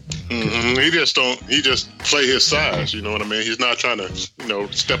 Mm-hmm. He just play his size. You know what I mean? He's not trying to,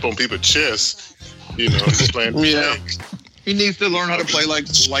 step on people's chests. Just playing. Yeah. He needs to learn how to play like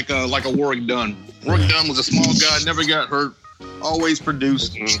a Warwick Dunn. Warwick Dunn was a small guy, never got hurt, always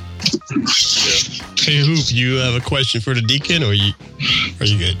produced. Yeah. Hey, Hoop, you have a question for the Deacon, or are you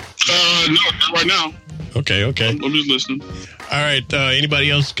good? No, not right now. Okay. I'm just listening. All right. Anybody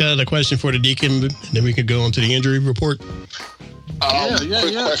else got a question for the Deacon? Then we can go on to the injury report. Yeah.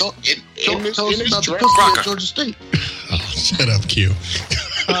 Tell us about the pussy at Georgia State. Oh, shut up, Q.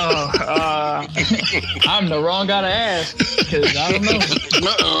 I'm the wrong guy to ask because I don't know.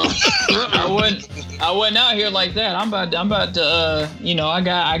 I wasn't out here like that. I'm about to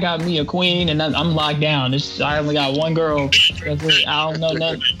I got me a queen and I'm locked down. I only got one girl. That's it. I don't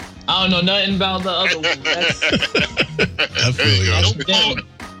know nothing about the other one.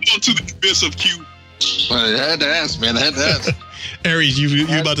 Go to the abyss of Q. I had to ask, man. Aries, you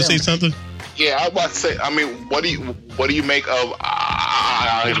about to say something? Yeah, I was about to say. I mean, what do you make of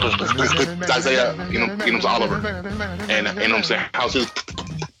Isaiah, Oliver, and I'm saying, how's his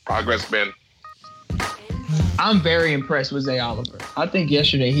progress been? I'm very impressed with Zay Oliver. I think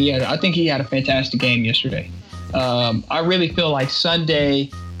he had a fantastic game yesterday. I really feel like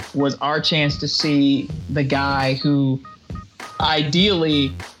Sunday was our chance to see the guy who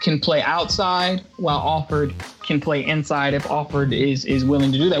ideally can play outside while Alford can play inside if Alford is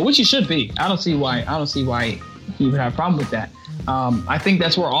willing to do that, which he should be. I don't see why he would have a problem with that. I think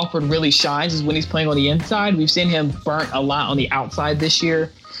that's where Alford really shines is when he's playing on the inside. We've seen him burnt a lot on the outside this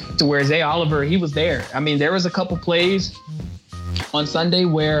year to where Zay Oliver, he was there. I mean, there was a couple plays on Sunday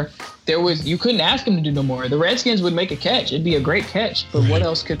where you couldn't ask him to do no more. The Redskins would make a catch. It'd be a great catch, but what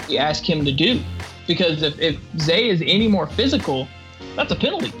else could we ask him to do? Because if Zay is any more physical, that's a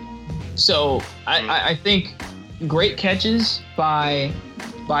penalty. So I think great catches by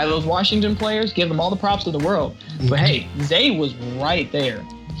those Washington players. Give them all the props of the world. But hey, Zay was right there.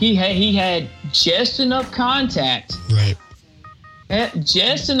 He had just enough contact. Right.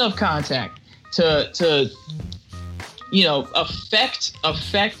 Just enough contact to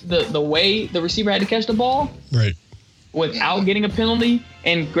affect the way the receiver had to catch the ball. Right. Without getting a penalty,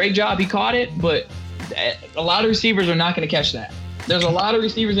 and great job, he caught it, but a lot of receivers are not going to catch that. There's a lot of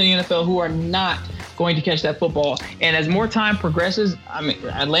receivers in the NFL who are not going to catch that football, and as more time progresses, I mean,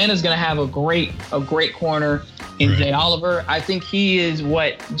 Atlanta's going to have a great corner in Zay Oliver. I think he is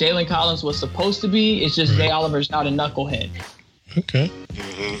what Jalen Collins was supposed to be. It's just Zay Oliver's not a knucklehead. Okay.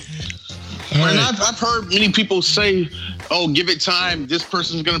 And I've heard many people say, oh, give it time. This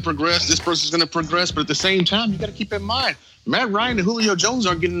person's going to progress. This person's going to progress. But at the same time, you got to keep in mind, Matt Ryan and Julio Jones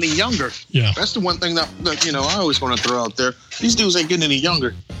aren't getting any younger. Yeah. That's the one thing that I always want to throw out there. These dudes ain't getting any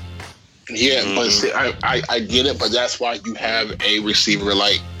younger. Yeah, but see, I get it, but that's why you have a receiver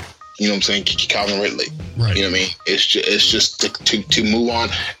like, Calvin Ridley. Right. You know what I mean? It's just to move on.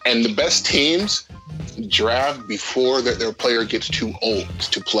 And the best teams draft before their player gets too old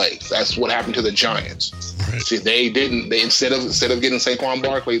to play. That's what happened to the Giants. Right. See, they instead of getting Saquon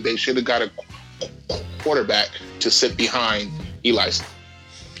Barkley, they should have got a quarterback to sit behind Eli.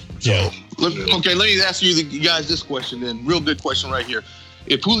 Yeah. Okay, let me ask you guys this question then. Real good question right here.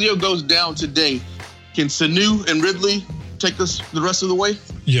 If Julio goes down today, can Sanu and Ridley take us the rest of the way?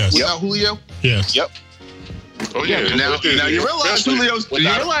 Yes. Without Julio? Yes. Yep. Oh yeah. Now you realize Julio's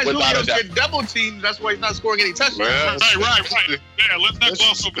getting double teamed. That's why he's not scoring any touchdowns. Well, Right. Yeah, let's not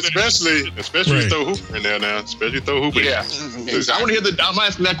gloss over that. Especially throw Hooper in there now. Especially throw Hooper. Yeah. I want to hear I'm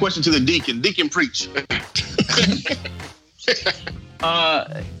asking that question to the deacon. Deacon, preach.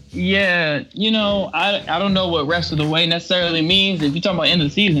 Yeah, I don't know what rest of the way necessarily means. If you're talking about end of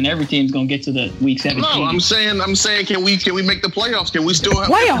the season, every team's gonna get to the week 17. No, I'm saying, can we make the playoffs? Can we still have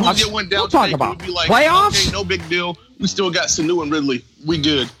playoffs? Julio went down We'll talk about be like, playoffs. Okay, no big deal. We still got Sanu and Ridley. We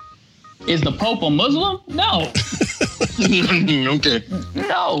good. Is the Pope a Muslim? No. Okay.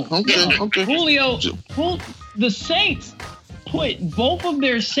 No. Okay. Julio, the Saints put both of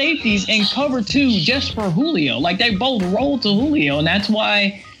their safeties in cover 2 just for Julio. Like, they both rolled to Julio, and that's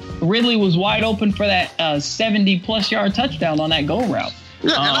why Ridley was wide open for that 70-plus yard touchdown on that go route.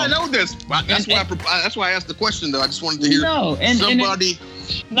 Yeah, and I know this. That's why I asked the question, though. I just wanted to hear somebody.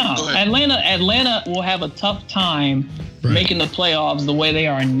 Atlanta will have a tough time making the playoffs the way they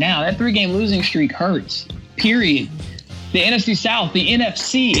are now. That 3-game losing streak hurts, period. The NFC South, the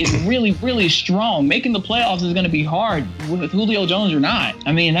NFC is really, really strong. Making the playoffs is going to be hard with Julio Jones or not.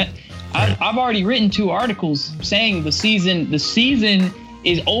 I mean, I've already written 2 articles saying the season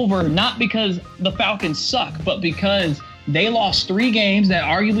is over, not because the Falcons suck, but because they lost 3 games that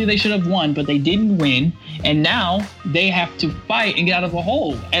arguably they should have won, but they didn't win. And now they have to fight and get out of a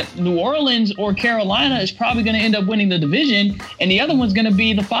hole. At New Orleans or Carolina is probably going to end up winning the division, and the other one's going to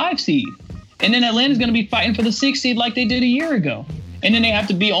be the 5 seed. And then Atlanta's going to be fighting for the 6 seed like they did a year ago. And then they have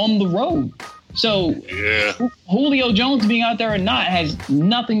to be on the road. So Julio Jones being out there or not has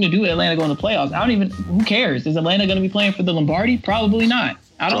nothing to do with Atlanta going to the playoffs. Who cares? Is Atlanta going to be playing for the Lombardi? Probably not.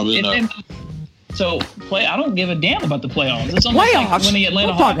 I don't give a damn about the playoffs. It's almost like when the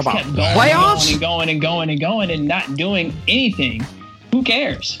Atlanta Hawks kept going and not doing anything. Who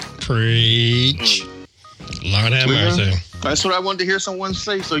cares? Preach. Lord have mercy. That's what I wanted to hear someone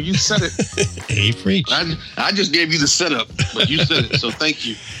say, so you said it. Hey, preach. I just gave you the setup, but you said it, so thank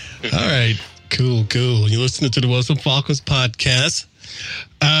you. All right. Cool. You're listening to the What's Up Falcons podcast.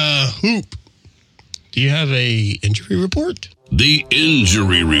 Hoop, do you have a injury report? The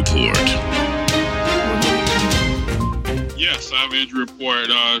injury report. Yes, I have an injury report.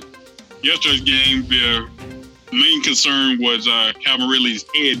 Yesterday's game, the main concern was Calvin Ridley's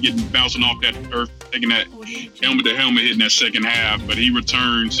head getting bouncing off that earth, taking that helmet-to-helmet hit in that second half, but he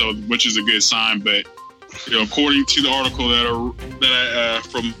returned, which is a good sign. But according to the article that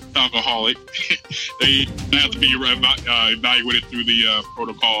from Falcoholic, they have to be evaluated through the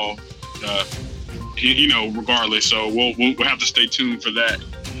protocol, regardless. So we'll have to stay tuned for that.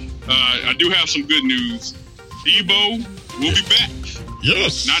 I do have some good news. Debo will be back.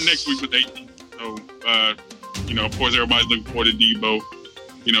 Yes. Not next week, but 18th. So, of course, everybody's looking forward to Debo.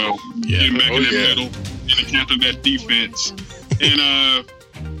 Getting back in the middle and captain that defense. And,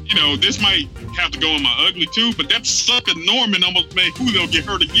 this might have to go in my ugly too, but that sucker Norman almost made Julio get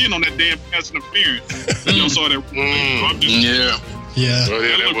hurt again on that damn pass interference. Y'all saw that. Yeah. Oh,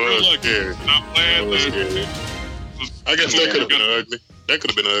 yeah, that was scary. I'm glad I guess that could have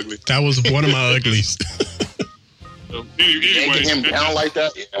been ugly. That was one of my uglies. So, anyway, him down like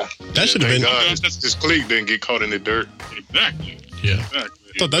that. Yeah. That should have been. His cleat didn't get caught in the dirt. Exactly. Yeah.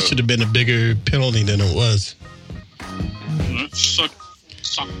 Exactly. I thought that should have been a bigger penalty than it was. Suck.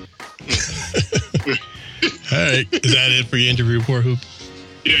 All right. Is that it for your injury report, Hoop?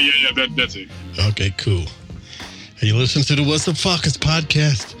 Yeah. That's it. Okay, cool. Hey, you listen to the What's Up Falcons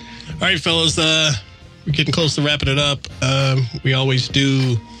podcast. All right, fellas. We're getting close to wrapping it up. We always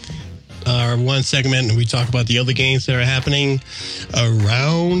do our one segment, and we talk about the other games that are happening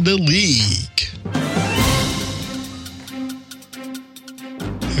around the league.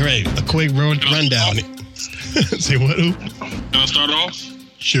 All right, a quick rundown. Say what, Hoop? Can I start off?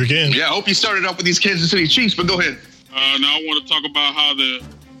 Sure can. Yeah, I hope you started off with these Kansas City Chiefs, but go ahead. Now I want to talk about how the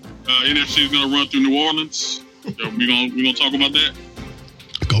NFC is going to run through New Orleans. So we're gonna talk about that.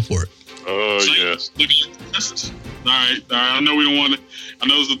 Go for it. Oh, Saints, look at your chances. All right. I know we don't want to. I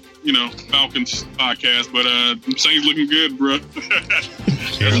know it's the Falcons podcast, but Saints looking good, bro.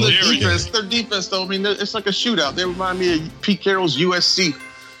 Their defense, though. I mean, it's like a shootout. They remind me of Pete Carroll's USC.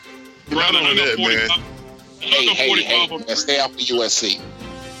 Right on that, man. Hey, stay off the USC.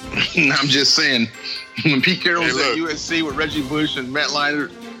 I'm just saying, when Pete Carroll was at USC with Reggie Bush and Matt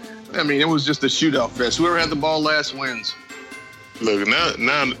Leinart, I mean, it was just a shootout fest. Whoever had the ball last wins. Look, now,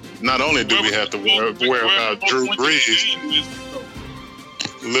 not only do we have to worry about Drew Brees.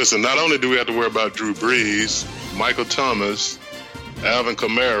 Listen, not only do we have to worry about Drew Brees, Michael Thomas, Alvin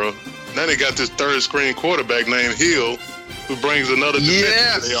Kamara, now they got this third-string quarterback named Hill who brings another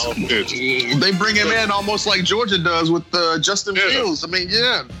dimension to the offense. They bring him in almost like Georgia does with Justin Fields. I mean,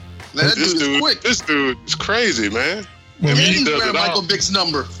 that dude is quick. This dude is crazy, man. And he's wearing Michael Vick's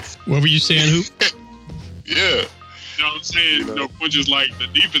number. What were you saying, Hoop? Yeah. You know what I'm saying? Which is like the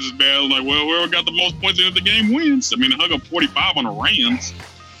defense is bad. Like, well, whoever got the most points in the game wins. I mean, hung up 45 on the Rams.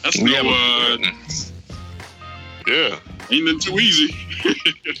 That's no, ain't been too easy.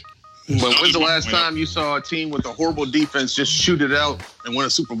 But when's the last time you saw a team with a horrible defense just shoot it out and win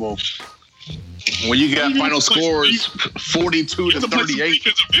a Super Bowl? When you got final scores 42 to 38.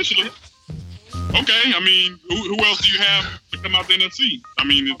 Eventually. Okay, I mean, who else do you have to come out the NFC? I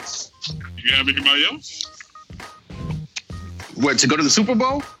mean, do you have anybody else? What, to go to the Super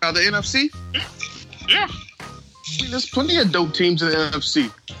Bowl out of the NFC? Yeah. I mean, there's plenty of dope teams in the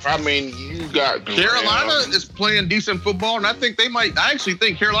NFC. I mean, you got Carolina is playing decent football, and I actually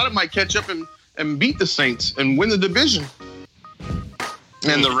think Carolina might catch up and beat the Saints and win the division.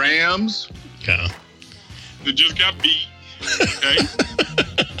 And the Rams. Yeah. They just got beat. Okay.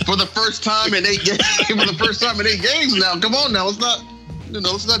 For the first time in 8 games. For the first time in 8 games now. Come on now. Let's not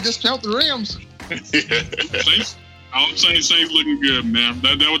discount the Rams. Saints, I'm saying Saints looking good, man.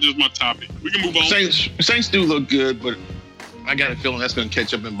 That was just my topic. We can move on. Saints do look good, but I got a feeling that's going to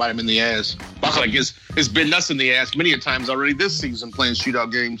catch up and bite them in the ass. Like it's been us in the ass many a times already this season playing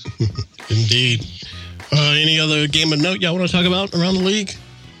shootout games. Indeed. Any other game of note y'all want to talk about around the league?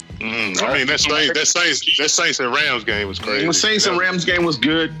 I mean, that Saints and Rams game was crazy. The Saints and Rams game was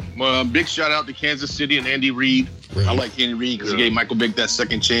good. Big shout out to Kansas City and Andy Reid. Right. I like Andy Reid because he gave Michael Vick that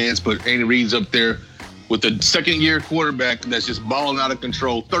second chance, but Andy Reid's up there with a second-year quarterback that's just balling out of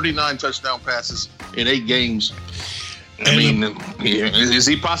control. 39 touchdown passes in 8 games. I mean, is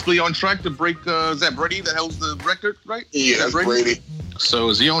he possibly on track to break? Is that Brady that holds the record, right? Yeah, that's Brady. So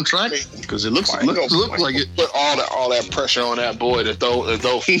is he on track? Because it looks like it. Put all that pressure on that boy to throw. I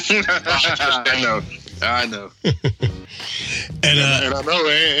know. And I know,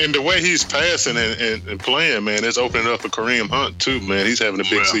 and the way he's passing and playing, man, it's opening up for Kareem Hunt too, man. He's having a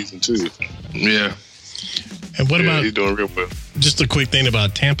big season too. Yeah. And what about he's doing real well. Just a quick thing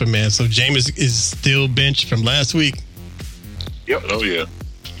about Tampa, man. So Jameis is still benched from last week. Yep. Oh yeah.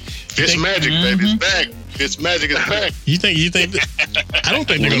 Magic, baby. It's back. Magic is back. You think? I don't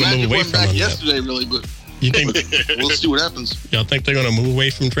think they're going to move away from him. Yesterday, really, but you think? We'll see what happens. Y'all think they're going to move away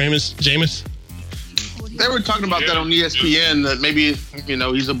from Jameis? They were talking about that on ESPN, that maybe,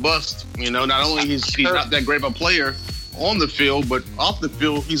 he's a bust. Not only he's not that great of a player on the field, but off the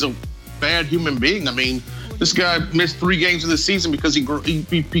field, he's a bad human being. I mean, this guy missed 3 games of the season because he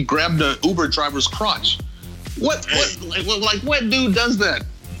grabbed the Uber driver's crotch. What dude does that?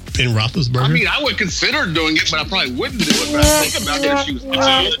 Ben Roethlisberger? I mean, I would consider doing it, but I probably wouldn't do it. But I think about it if she was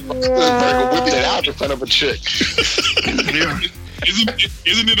whipping it out in front of a chick. Yeah.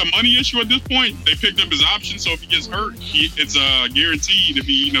 Isn't it a money issue at this point? They picked up his option, so if he gets hurt, it's guaranteed if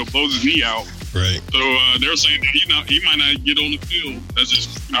he blows his knee out. Right. So they're saying that he might not get on the field. That's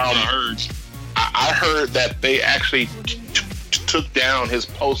just what I heard. I heard that they actually took down his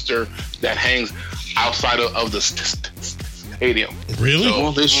poster that hangs outside of the stadium. Really? So,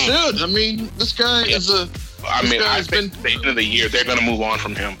 well, they should. I mean, this guy is a. I think at the end of the year they're going to move on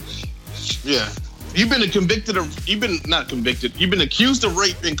from him. Yeah, you've been not convicted. You've been accused of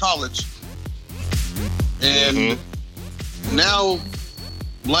rape in college, and now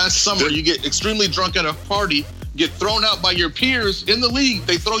last summer you get extremely drunk at a party, get thrown out by your peers in the league.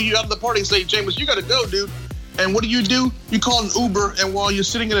 They throw you out of the party and say, "Jameis, you got to go, dude." And what do? You call an Uber, and while you're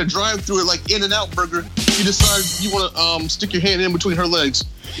sitting in a drive-thru at like In-N-Out Burger, you decide you want to stick your hand in between her legs.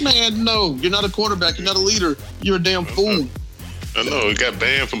 Man, no, you're not a quarterback. You're not a leader. You're a damn fool. I know. He got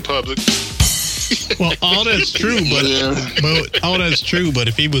banned from public. Well, all that's true, but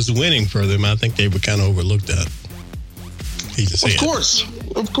if he was winning for them, I think they would kind of overlook that.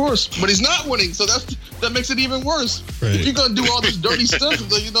 Of course, but he's not winning, so that makes it even worse. Right. If you're gonna do all this dirty stuff,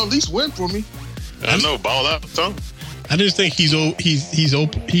 at least win for me. I know, ball out, son. I just think he's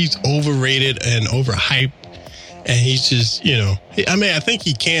overrated and overhyped, and he's just I think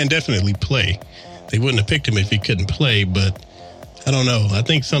he can definitely play. They wouldn't have picked him if he couldn't play, but I don't know. I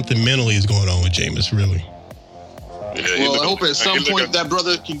think something mentally is going on with Jameis, really. Yeah, I hope at some point that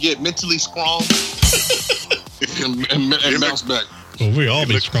brother can get mentally strong and bounce back. Well, we all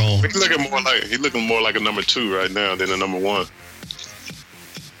be strong. He's looking more like a number 2 right now than a number 1.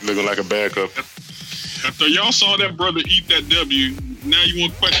 Looking like a backup. After y'all saw that brother eat that W, now you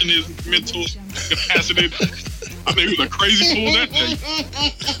want to question his mental capacity. I think he was a crazy fool that day.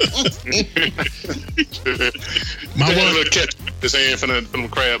 His hand from them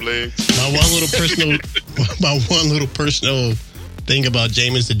crab legs. My one little personal thing about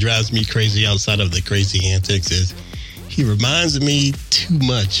Jameis that drives me crazy outside of the crazy antics is he reminds me too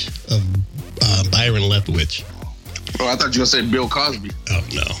much of Byron Leftwich. Oh, I thought you were going to say Bill Cosby. Oh,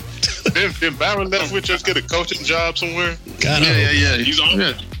 no. Did Byron Leftwich just get a coaching job somewhere? Yeah. He's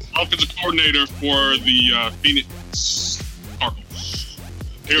offensive coordinator for the Phoenix Cardinals.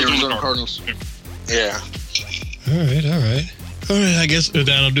 Arizona Cardinals. Yeah. All right. I guess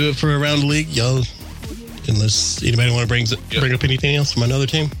that'll do it for Around the League, y'all. Unless anybody want to bring up anything else from another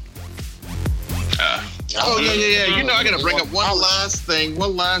team. Yeah. You know, I got to bring up one last thing.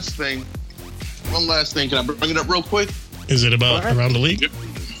 Can I bring it up real quick? Is it about Around the League? Yep.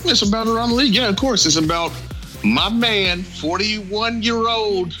 It's about Around the League. Yeah, of course. It's about my man,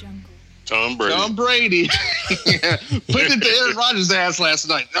 41-year-old Tom Brady. Put it to Aaron Rodgers' ass last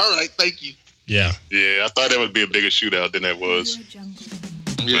night. All right, thank you. Yeah. Yeah, I thought that would be a bigger shootout than that was.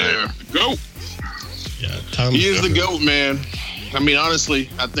 Yeah. Go. Yeah, Tom. He is the GOAT, man. I mean, honestly,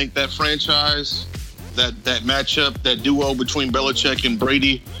 I think that franchise, that matchup, that duo between Belichick and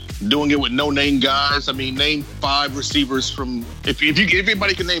Brady, doing it with no-name guys. I mean, name 5 receivers from. If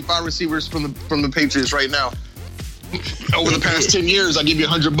anybody can name 5 receivers from the Patriots right now, over the past 10 years, I'll give you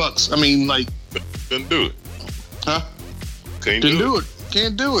 $100. I mean, like, couldn't do it. Huh? Can't do it.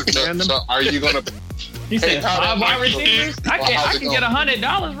 Can't do it, man. So are you gonna? He said 5 wide receivers. I can get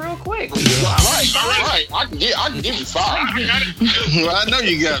 $100 real quick. Right. I can give you 5. Well, I know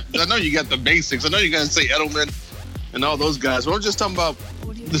you got the basics. I know you got to say Edelman and all those guys. But I'm just talking about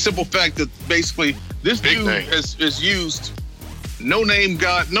the simple fact that basically this dude has used no-name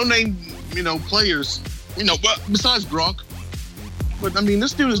players. But besides Gronk. But I mean,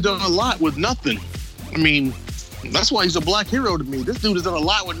 this dude has done a lot with nothing. I mean, that's why he's a black hero to me. This dude has done a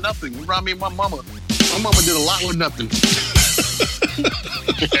lot with nothing. He reminded me of my mama. My mama did a lot with nothing.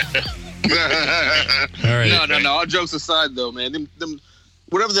 All right. No. All jokes aside, though, man, them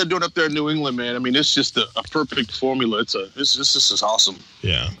whatever they're doing up there in New England, man. I mean, it's just a perfect formula. It's just awesome.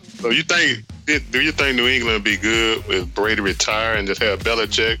 Yeah. So do you think New England would be good with Brady retire and just have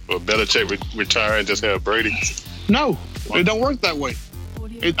Belichick, or Belichick retire and just have Brady? No, it don't work that way.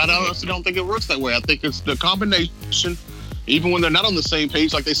 I honestly don't think it works that way. I think it's the combination. Even when they're not on the same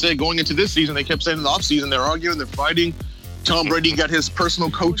page, like they said going into this season, they kept saying in the offseason they're arguing, they're fighting. Tom Brady got his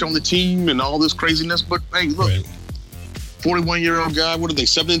personal coach on the team and all this craziness. But hey, look, 41-year-old guy. What are they?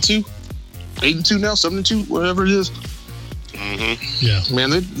 7-2, 8-2 now, 7-2, whatever it is. Mm-hmm. Yeah,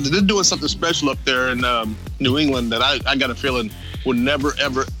 man, they're doing something special up there in New England that I got a feeling will never,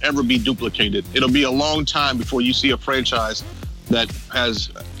 ever be duplicated. It'll be a long time before you see a franchise that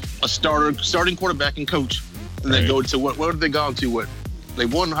has a starting quarterback and coach, and then go to what have they gone to? What they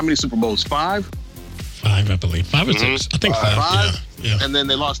won? How many Super Bowls? 5, I believe. 5 or 6. I think 5. Yeah. And then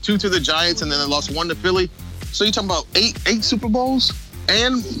they lost 2 to the Giants, and then they lost 1 to Philly. So you're talking about 8 Super Bowls,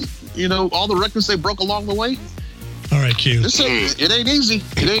 and all the records they broke along the way. All right, Q. It ain't easy.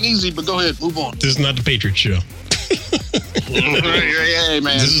 It ain't easy, but go ahead, move on. This is not the Patriots show. Hey,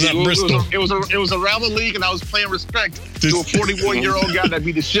 man. This is not Bristol. It was around the league, and I was paying respect to a 41-year-old guy that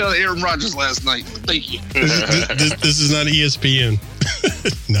beat the shit out of Aaron Rodgers last night. Thank you. This is not ESPN.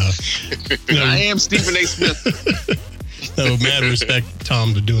 No. I am Stephen A. Smith. No, mad respect,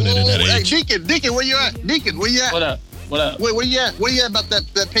 Tom, to doing it at that age. Hey, Deacon, where you at? Deacon, where you at? What up? Wait, where you at? Where you at about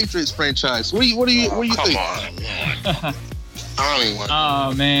that Patriots franchise? What do you think? Come on. I don't even want.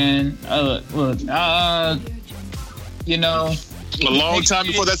 Oh man, look. A long time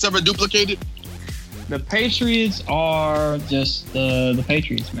before that's ever duplicated. The Patriots are just the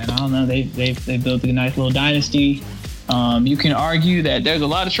Patriots, man. I don't know. They built a nice little dynasty. You can argue that there's a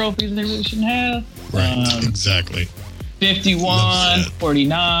lot of trophies they really shouldn't have. Right. Exactly. 51,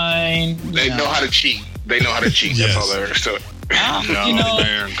 49. They know how to cheat. Yes. That's all there is to it.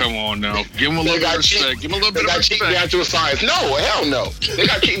 Man, come on now. Give them a little bit of respect. Give them a little bit of respect. They got cheating down to a science. No, hell no. They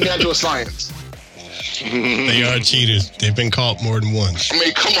got cheating down to a science. They are cheaters. They've been caught more than once. I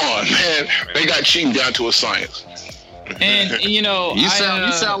mean, come on, man. They got cheating down to a science. And you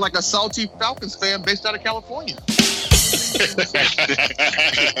sound like a salty Falcons fan based out of California. I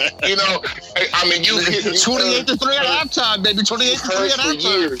mean, you 28-3 at halftime, baby. 28-3 at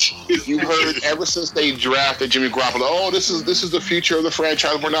halftime. You heard ever since they drafted Jimmy Garoppolo. Oh, this is the future of the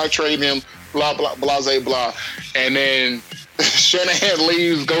franchise. We're not trading him. Blah blah blase blah. And then Shanahan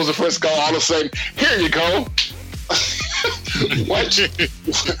leaves, goes to Frisco. All of a sudden, here you go. What? Did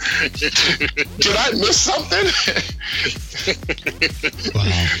I miss something?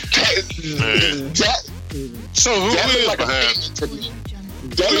 Wow. So who is behind?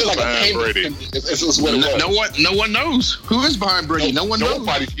 That was like a payment. It's what it was. No one knows who is behind Brady. No one knows.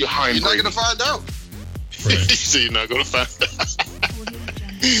 Nobody's behind You're Brady. not going to find out. Right. So you're not gonna find.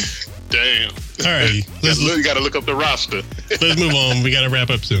 Damn. All right. You got to look up the roster. Let's move on. We got to wrap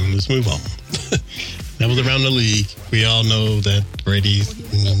up soon. Let's move on. That was around the league. We all know that Brady's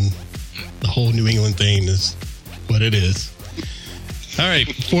the whole New England thing is what it is. All right.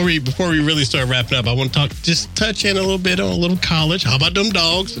 Before we really start wrapping up, I want to just touch in a little bit on a little college. How about them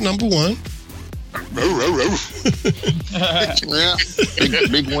dogs? Number one. Yeah.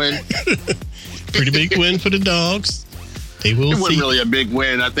 Big win. Pretty big win for the dogs. They will It see. wasn't really a big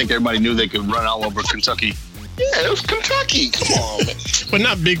win. I think everybody knew they could run all over Kentucky. Yeah, it was Kentucky. Come on, man. But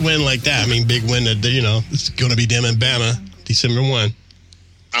not big win like that. I mean, big win that, it's going to be them and Bama December 1.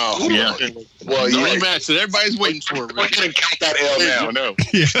 Oh, yeah. Well, The you rematch that everybody's waiting for. We're going to count that L now. No.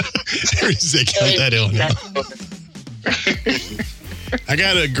 Yeah. Seriously, count that L now. I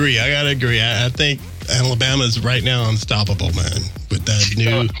got to agree. I think Alabama's right now unstoppable, man, with that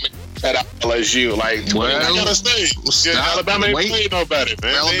new... At LSU, like, I gotta say, Alabama ain't played nobody,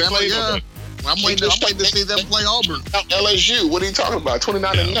 man. Alabama, yeah. I'm waiting to see them play Auburn. LSU, what are you talking about?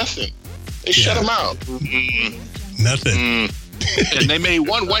 29-0. They shut them out. Nothing. And they made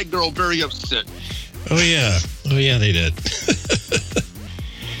one white girl very upset. Oh yeah, they did.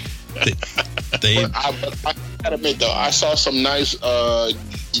 they I gotta admit though, I saw some nice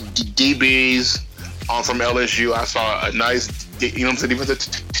DBs from LSU. I saw a nice, defensive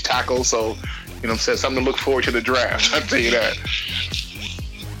tackle. So, something to look forward to the draft. I'll tell you that.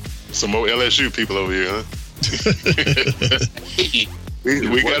 Some more LSU people over here, huh?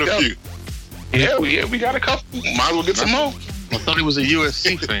 we got a few. Yeah, we got a couple. Might as well get some more. I thought he was a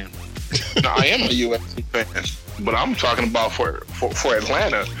USC fan. No, I am a USC fan, but I'm talking about for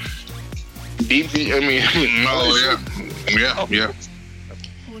Atlanta. Yeah.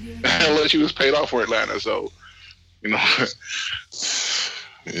 LSU was paid off for Atlanta, so Yeah,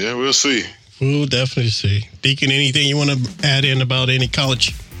 we'll see. We'll definitely see. Deacon, anything you want to add in about any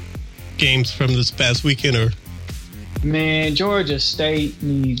college games from this past weekend, or? Man, Georgia State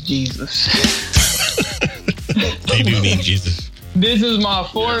needs Jesus. They do need Jesus. This is my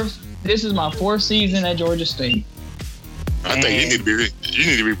fourth season at Georgia State. I think you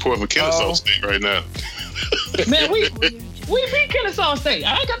need to report for Kennesaw State right now. Man, we beat Kennesaw State.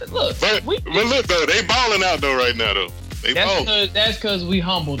 I ain't got to look. But look though, they balling out though right now though. That's because we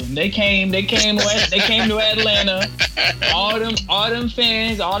humbled them. They came to Atlanta. All them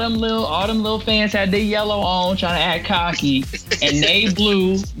fans, all them little fans had their yellow on, trying to act cocky, and they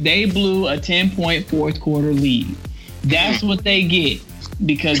blew a 10-point fourth quarter lead. That's what they get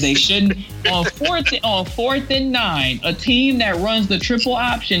because they shouldn't. On fourth and 9, a team that runs the triple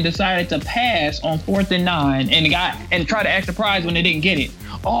option decided to pass on 4th and 9 and try to act surprised when they didn't get it.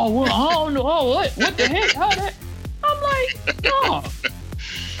 Oh well, I don't know. Oh, what the heck? How that? I'm like, no.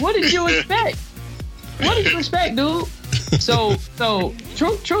 What did you expect? What did you expect, dude? So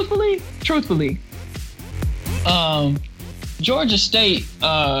truthfully, Georgia State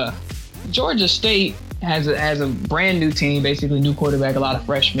has a brand new team, basically new quarterback, a lot of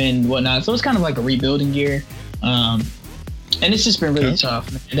freshmen and whatnot. So it's kind of like a rebuilding year. And it's just been really tough.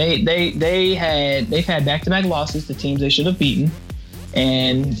 They've had back-to-back losses to teams they should have beaten,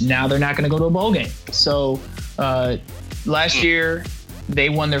 and now they're not going to go to a bowl game. So last year they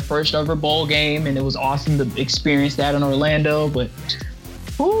won their first ever bowl game, and it was awesome to experience that in Orlando. But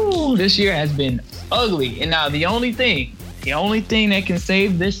this year has been ugly. And now the only thing that can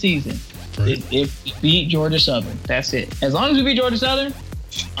save this season is if we beat Georgia Southern. That's it. As long as we beat Georgia Southern,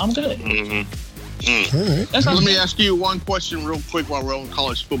 I'm good. Mm-hmm. All right. Let me ask you one question real quick while we're on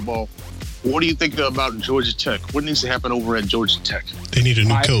college football. What do you think about Georgia Tech? What needs to happen over at Georgia Tech? They need a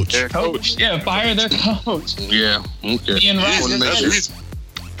new coach. Yeah, fire their coach. Yeah, okay. Ian Rice.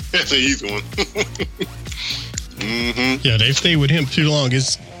 That's an easy one. Mm-hmm. Yeah, they've stayed with him too long.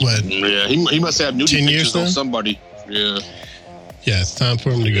 It's what? Yeah, he must have new 10 years on now? somebody. Yeah. Yeah, it's time for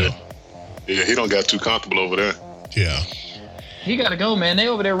him to go. Yeah, he don't got too comfortable over there. Yeah. He got to go, man. They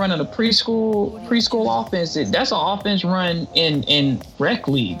over there running a preschool offense. That's an offense run in rec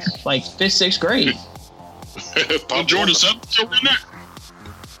leagues, like 5th, 6th grade. Georgia Southern still in there?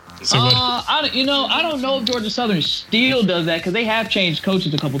 I don't know if Georgia Southern still does that because they have changed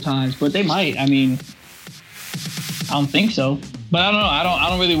coaches a couple times, but they might. I mean, I don't think so, but I don't know. I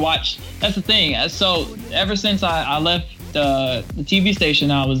don't really watch. That's the thing. So ever since I left the TV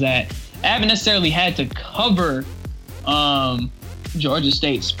station I was at, I haven't necessarily had to cover Georgia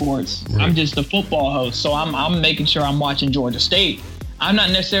State sports. Right. I'm just a football host, so I'm making sure I'm watching Georgia State. I'm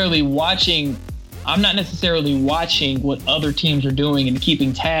not necessarily watching I'm not necessarily watching what other teams are doing and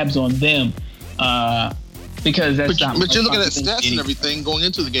keeping tabs on them, because that's not. But you're looking at stats and everything going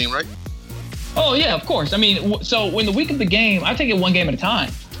into the game, right? Oh yeah, of course. I mean, so when the week of the game, I take it one game at a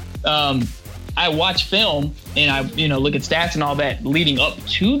time. I watch film and I, look at stats and all that leading up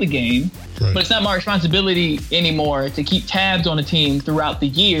to the game. Right. But it's not my responsibility anymore to keep tabs on a team throughout the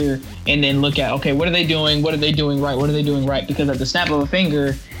year and then look at, okay, what are they doing? What are they doing right? What are they doing right? Because at the snap of a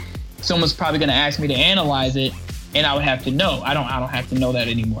finger, someone's probably going to ask me to analyze it, and I would have to know. I don't have to know that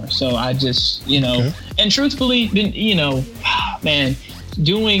anymore. So I just, and truthfully, man,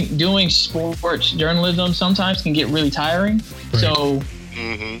 doing sports journalism sometimes can get really tiring. Right. So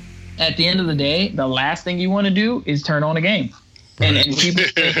at the end of the day, the last thing you want to do is turn on a game. Right. And people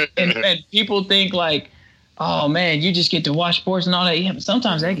think, and people think like, oh man, you just get to watch sports and all that. Yeah, but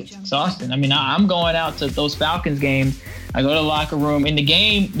sometimes that gets exhausting. I mean, I'm going out to those Falcons games. I go to the locker room, and the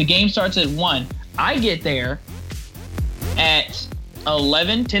game starts at 1. I get there at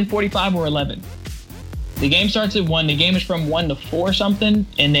 10:45 or 11. The game starts at 1. The game is from 1 to 4 something,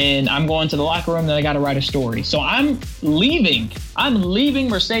 and then I'm going to the locker room. Then I got to write a story. So I'm leaving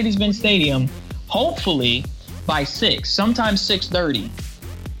Mercedes-Benz Stadium, hopefully by 6, sometimes 6:30.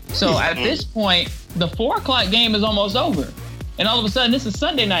 So at this point, the 4 o'clock game is almost over, and all of a sudden, this is a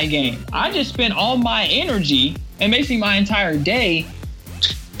Sunday night game. I just spent all my energy and basically my entire day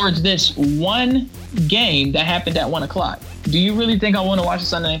towards this one game that happened at 1 o'clock. Do you really think I want to watch a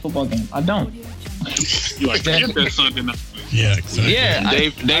Sunday night football game? I don't. You like that Sunday night? Yeah, exactly. Yeah,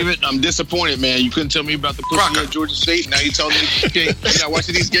 David, I'm disappointed, man. You couldn't tell me about the pussy at Georgia State. Now you telling me you're not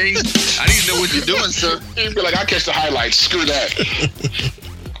watching these games? I need to know what you're doing, sir. You'd be like, I catch the highlights. Screw that.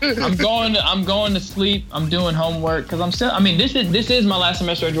 I'm going to sleep. I'm doing homework because I'm still. I mean, this is my last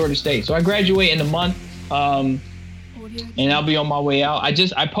semester at Georgia State, so I graduate in a month, and I'll be on my way out.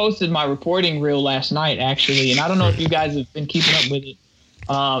 I posted my reporting reel last night actually, and I don't know if you guys have been keeping up with it.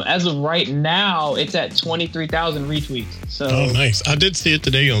 As of right now, it's at 23,000 retweets. So nice! I did see it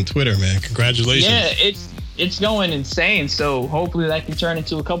today on Twitter, man. Congratulations! Yeah, it's going insane. So hopefully that can turn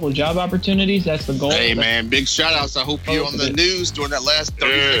into a couple of job opportunities. That's the goal. Hey man, big shout outs. I hope you're on the news during that last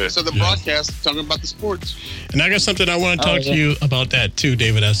 30 seconds of the broadcast talking about the sports. And I got something I want to talk to you about that too,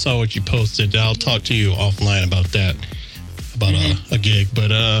 David. I saw what you posted. I'll talk to you offline about that. About a gig.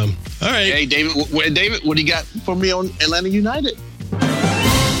 But all right. Hey David, what do you got for me on Atlanta United?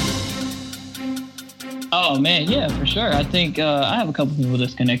 Oh man, yeah, for sure. I think I have a couple people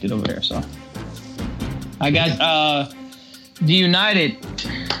that's connected over there. So I got the United.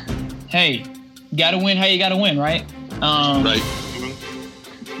 Hey, gotta win. Hey, you gotta win, right? Right.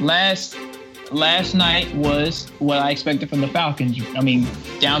 Last night was what I expected from the Falcons. I mean,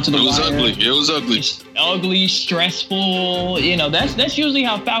 down to the wire. It was ugly. It's ugly, stressful. That's usually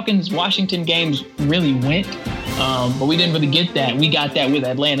how Falcons-Washington games really went. But we didn't really get that. We got that with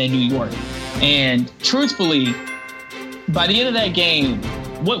Atlanta and New York. And truthfully, by the end of that game,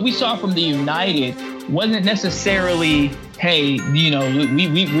 what we saw from the United wasn't necessarily, hey, we're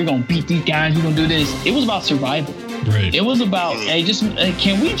going to beat these guys. We're going to do this. It was about survival. Right. It was about, hey,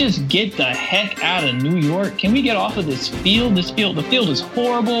 can we just get the heck out of New York? Can we get off of this field? The field is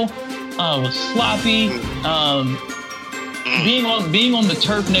horrible. It was sloppy. Being on the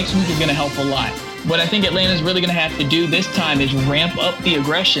turf next week is going to help a lot. What I think Atlanta's really going to have to do this time is ramp up the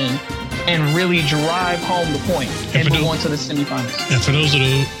aggression and really drive home the point and move on to the semifinals. And for those of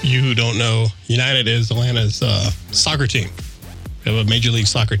you who don't know, United is Atlanta's soccer team. We have a Major League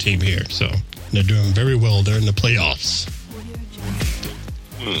Soccer team here, so they're doing very well during the playoffs.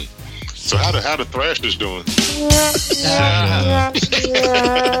 So how the Thrashers doing?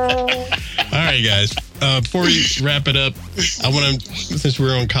 All right, guys. Before we wrap it up, I want to, since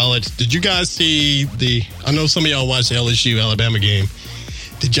we're on college, did you guys see I know some of y'all watched the LSU-Alabama game.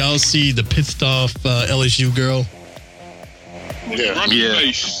 Did y'all see the pissed off LSU girl? Yeah.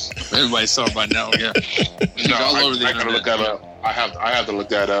 Everybody saw it by now. Yeah. No, I gotta look that up. I have to look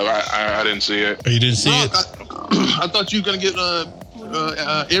that up. I didn't see it. Oh, you didn't see it? I thought you were gonna get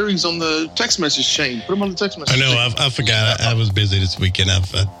Aries on the text message chain. Put him on the text message. I know. I forgot. I was busy this weekend. I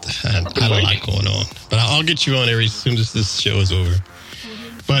had a lot going on, but I'll get you on Aries as soon as this show is over.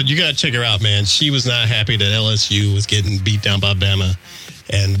 But you gotta check her out, man. She was not happy that LSU was getting beat down by Bama.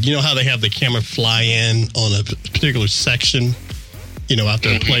 And you know how they have the camera fly in on a particular section, after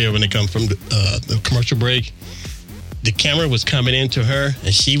a player when they come from the commercial break? The camera was coming into her,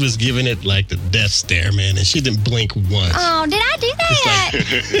 and she was giving it like the death stare, man. And she didn't blink once. Oh, did I do that?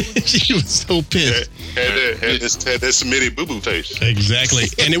 Like, she was so pissed. Had that Smitty boo boo face. Exactly,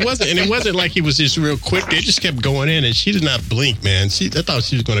 and it wasn't like he was just real quick. They just kept going in, and she did not blink, man. I thought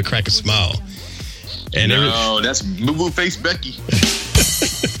she was going to crack a smile. And that's Boo Boo Face Becky.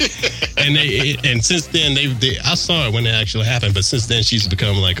 and since then I saw it when it actually happened, but since then she's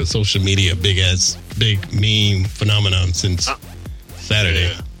become like a social media big meme phenomenon since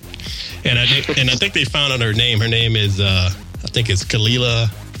Saturday. Yeah. And I think they found out her name. Her name is I think it's Kalia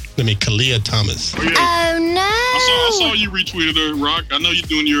Thomas. Oh, yeah. Oh no! I saw you retweeted her, Rock. I know you're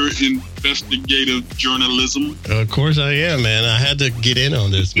doing your investigative journalism. Of course I am, man. I had to get in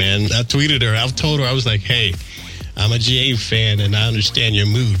on this, man. I tweeted her. I told her, I was like, hey, I'm a GA fan and I understand your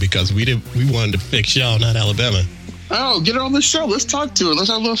mood because we wanted to fix y'all, not Alabama. Oh, get her on the show. Let's talk to her. Let's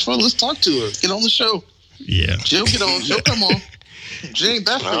have a little fun. Let's talk to her. Get on the show. Yeah. She'll get on. She'll come on. She ain't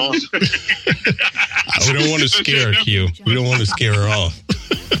that famous. We don't want to scare her, Q. We don't want to scare her off.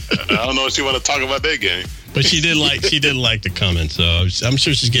 I don't know if she want to talk about that game. But she did like the comment, so I'm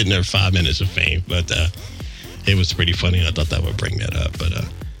sure she's getting her 5 minutes of fame. But it was pretty funny. I thought that would bring that up. But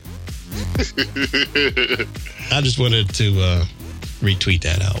I just wanted to retweet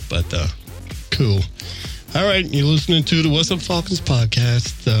that out. But cool. All right, you're listening to the What's Up Falcons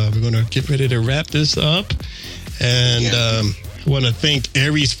podcast. We're going to get ready to wrap this up. And I want to thank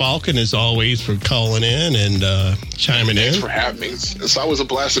Aries Falcon, as always, for calling in and chiming in. Thanks for having me. It's always a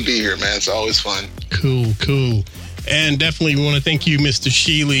blast to be here, man. It's always fun. Cool. And definitely want to thank you, Mr.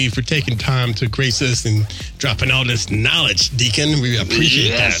 Sheely, for taking time to grace us and dropping all this knowledge, Deacon. We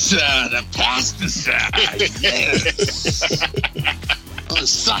appreciate that. Yes, the pastor side. Yes. I'll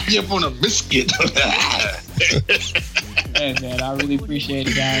sock you up on a biscuit. Hey, man, I really appreciate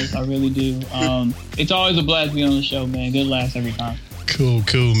it, guys. I really do. It's always a blast being on the show, man. Good laughs every time. Cool,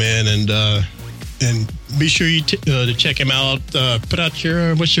 man. And be sure you to check him out. Put out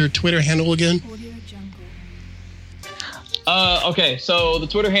what's your Twitter handle again? Okay, so the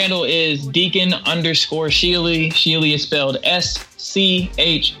Twitter handle is Deacon_Sheely. Sheely is spelled SCHIELE.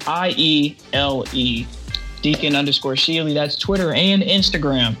 Deacon_Sheely. That's Twitter and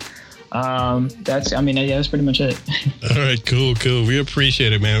Instagram. That's pretty much it. All right, cool. We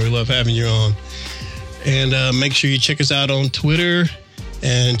appreciate it, man. We love having you on. And make sure you check us out on Twitter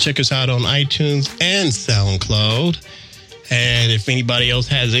and check us out on iTunes and SoundCloud. And if anybody else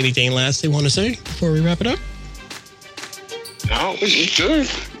has anything last they want to say before we wrap it up. No, we good.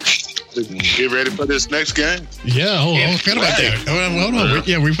 Get ready for this next game. Yeah, I forgot about that. Hold on.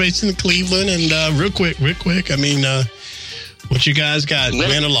 Yeah, we're facing Cleveland, and real quick. I mean, what you guys got?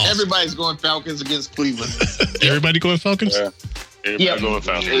 Win or loss? Everybody's going Falcons against Cleveland. Everybody going Falcons? Yeah. Everybody going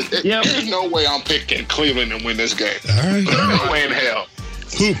Falcons. There's no way I'm picking Cleveland and win this game. All right. No way in hell.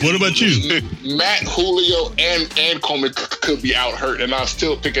 Hoop, what about you? Matt, Julio, and Coleman could be out hurt, and I'm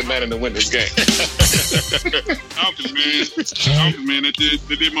still picking Madden to win this game. Falcons, man. They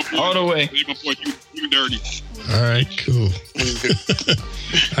did my point. All the way. They did my point. You dirty. All right, cool.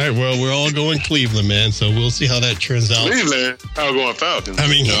 All right, well, we're all going Cleveland, man, so we'll see how that turns out. Cleveland? I'm going Falcons. I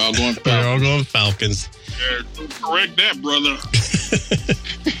mean, we're all going Falcons. Yeah, correct that, brother.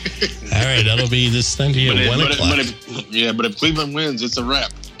 All right, that'll be this Sunday at 1 o'clock. But if Cleveland wins, it's a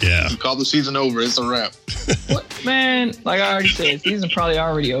wrap. Yeah. You call the season over, it's a wrap. What, man, like I already said, season's probably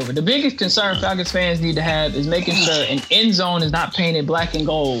already over. The biggest concern Falcons fans need to have is making sure an end zone is not painted black and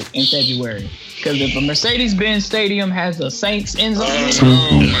gold in February. Because if a Mercedes-Benz Stadium has a Saints end zone, That's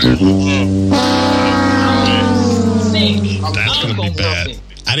going to be bad.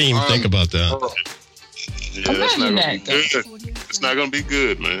 I didn't even think about that. Yeah, that's not going to be good. It's not going to be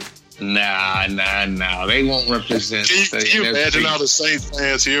good, man. Nah. They won't represent. Can you imagine all the Saints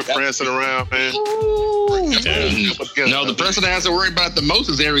fans here prancing around, man? No, the person that has to worry about it the most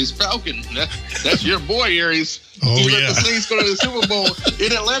is Aries Falcon. That's your boy, Aries. Oh, you yeah. let the Saints go to the Super Bowl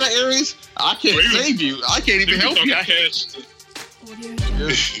in Atlanta, Aries. I can't save you. I can't even help you.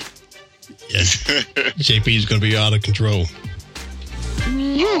 Yes. JP's going to be out of control.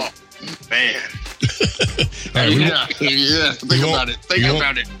 Oh, man. All right, Think about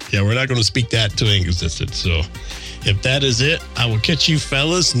it. Yeah, we're not going to speak that to inconsistent. So if that is it, I will catch you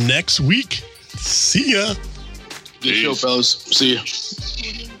fellas next week. See ya. Good show, fellas. See ya.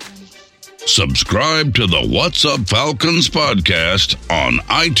 Subscribe to the What's Up Falcons podcast on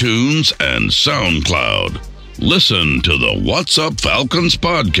iTunes and SoundCloud. Listen to the What's Up Falcons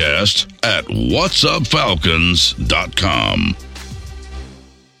podcast at whatsupfalcons.com.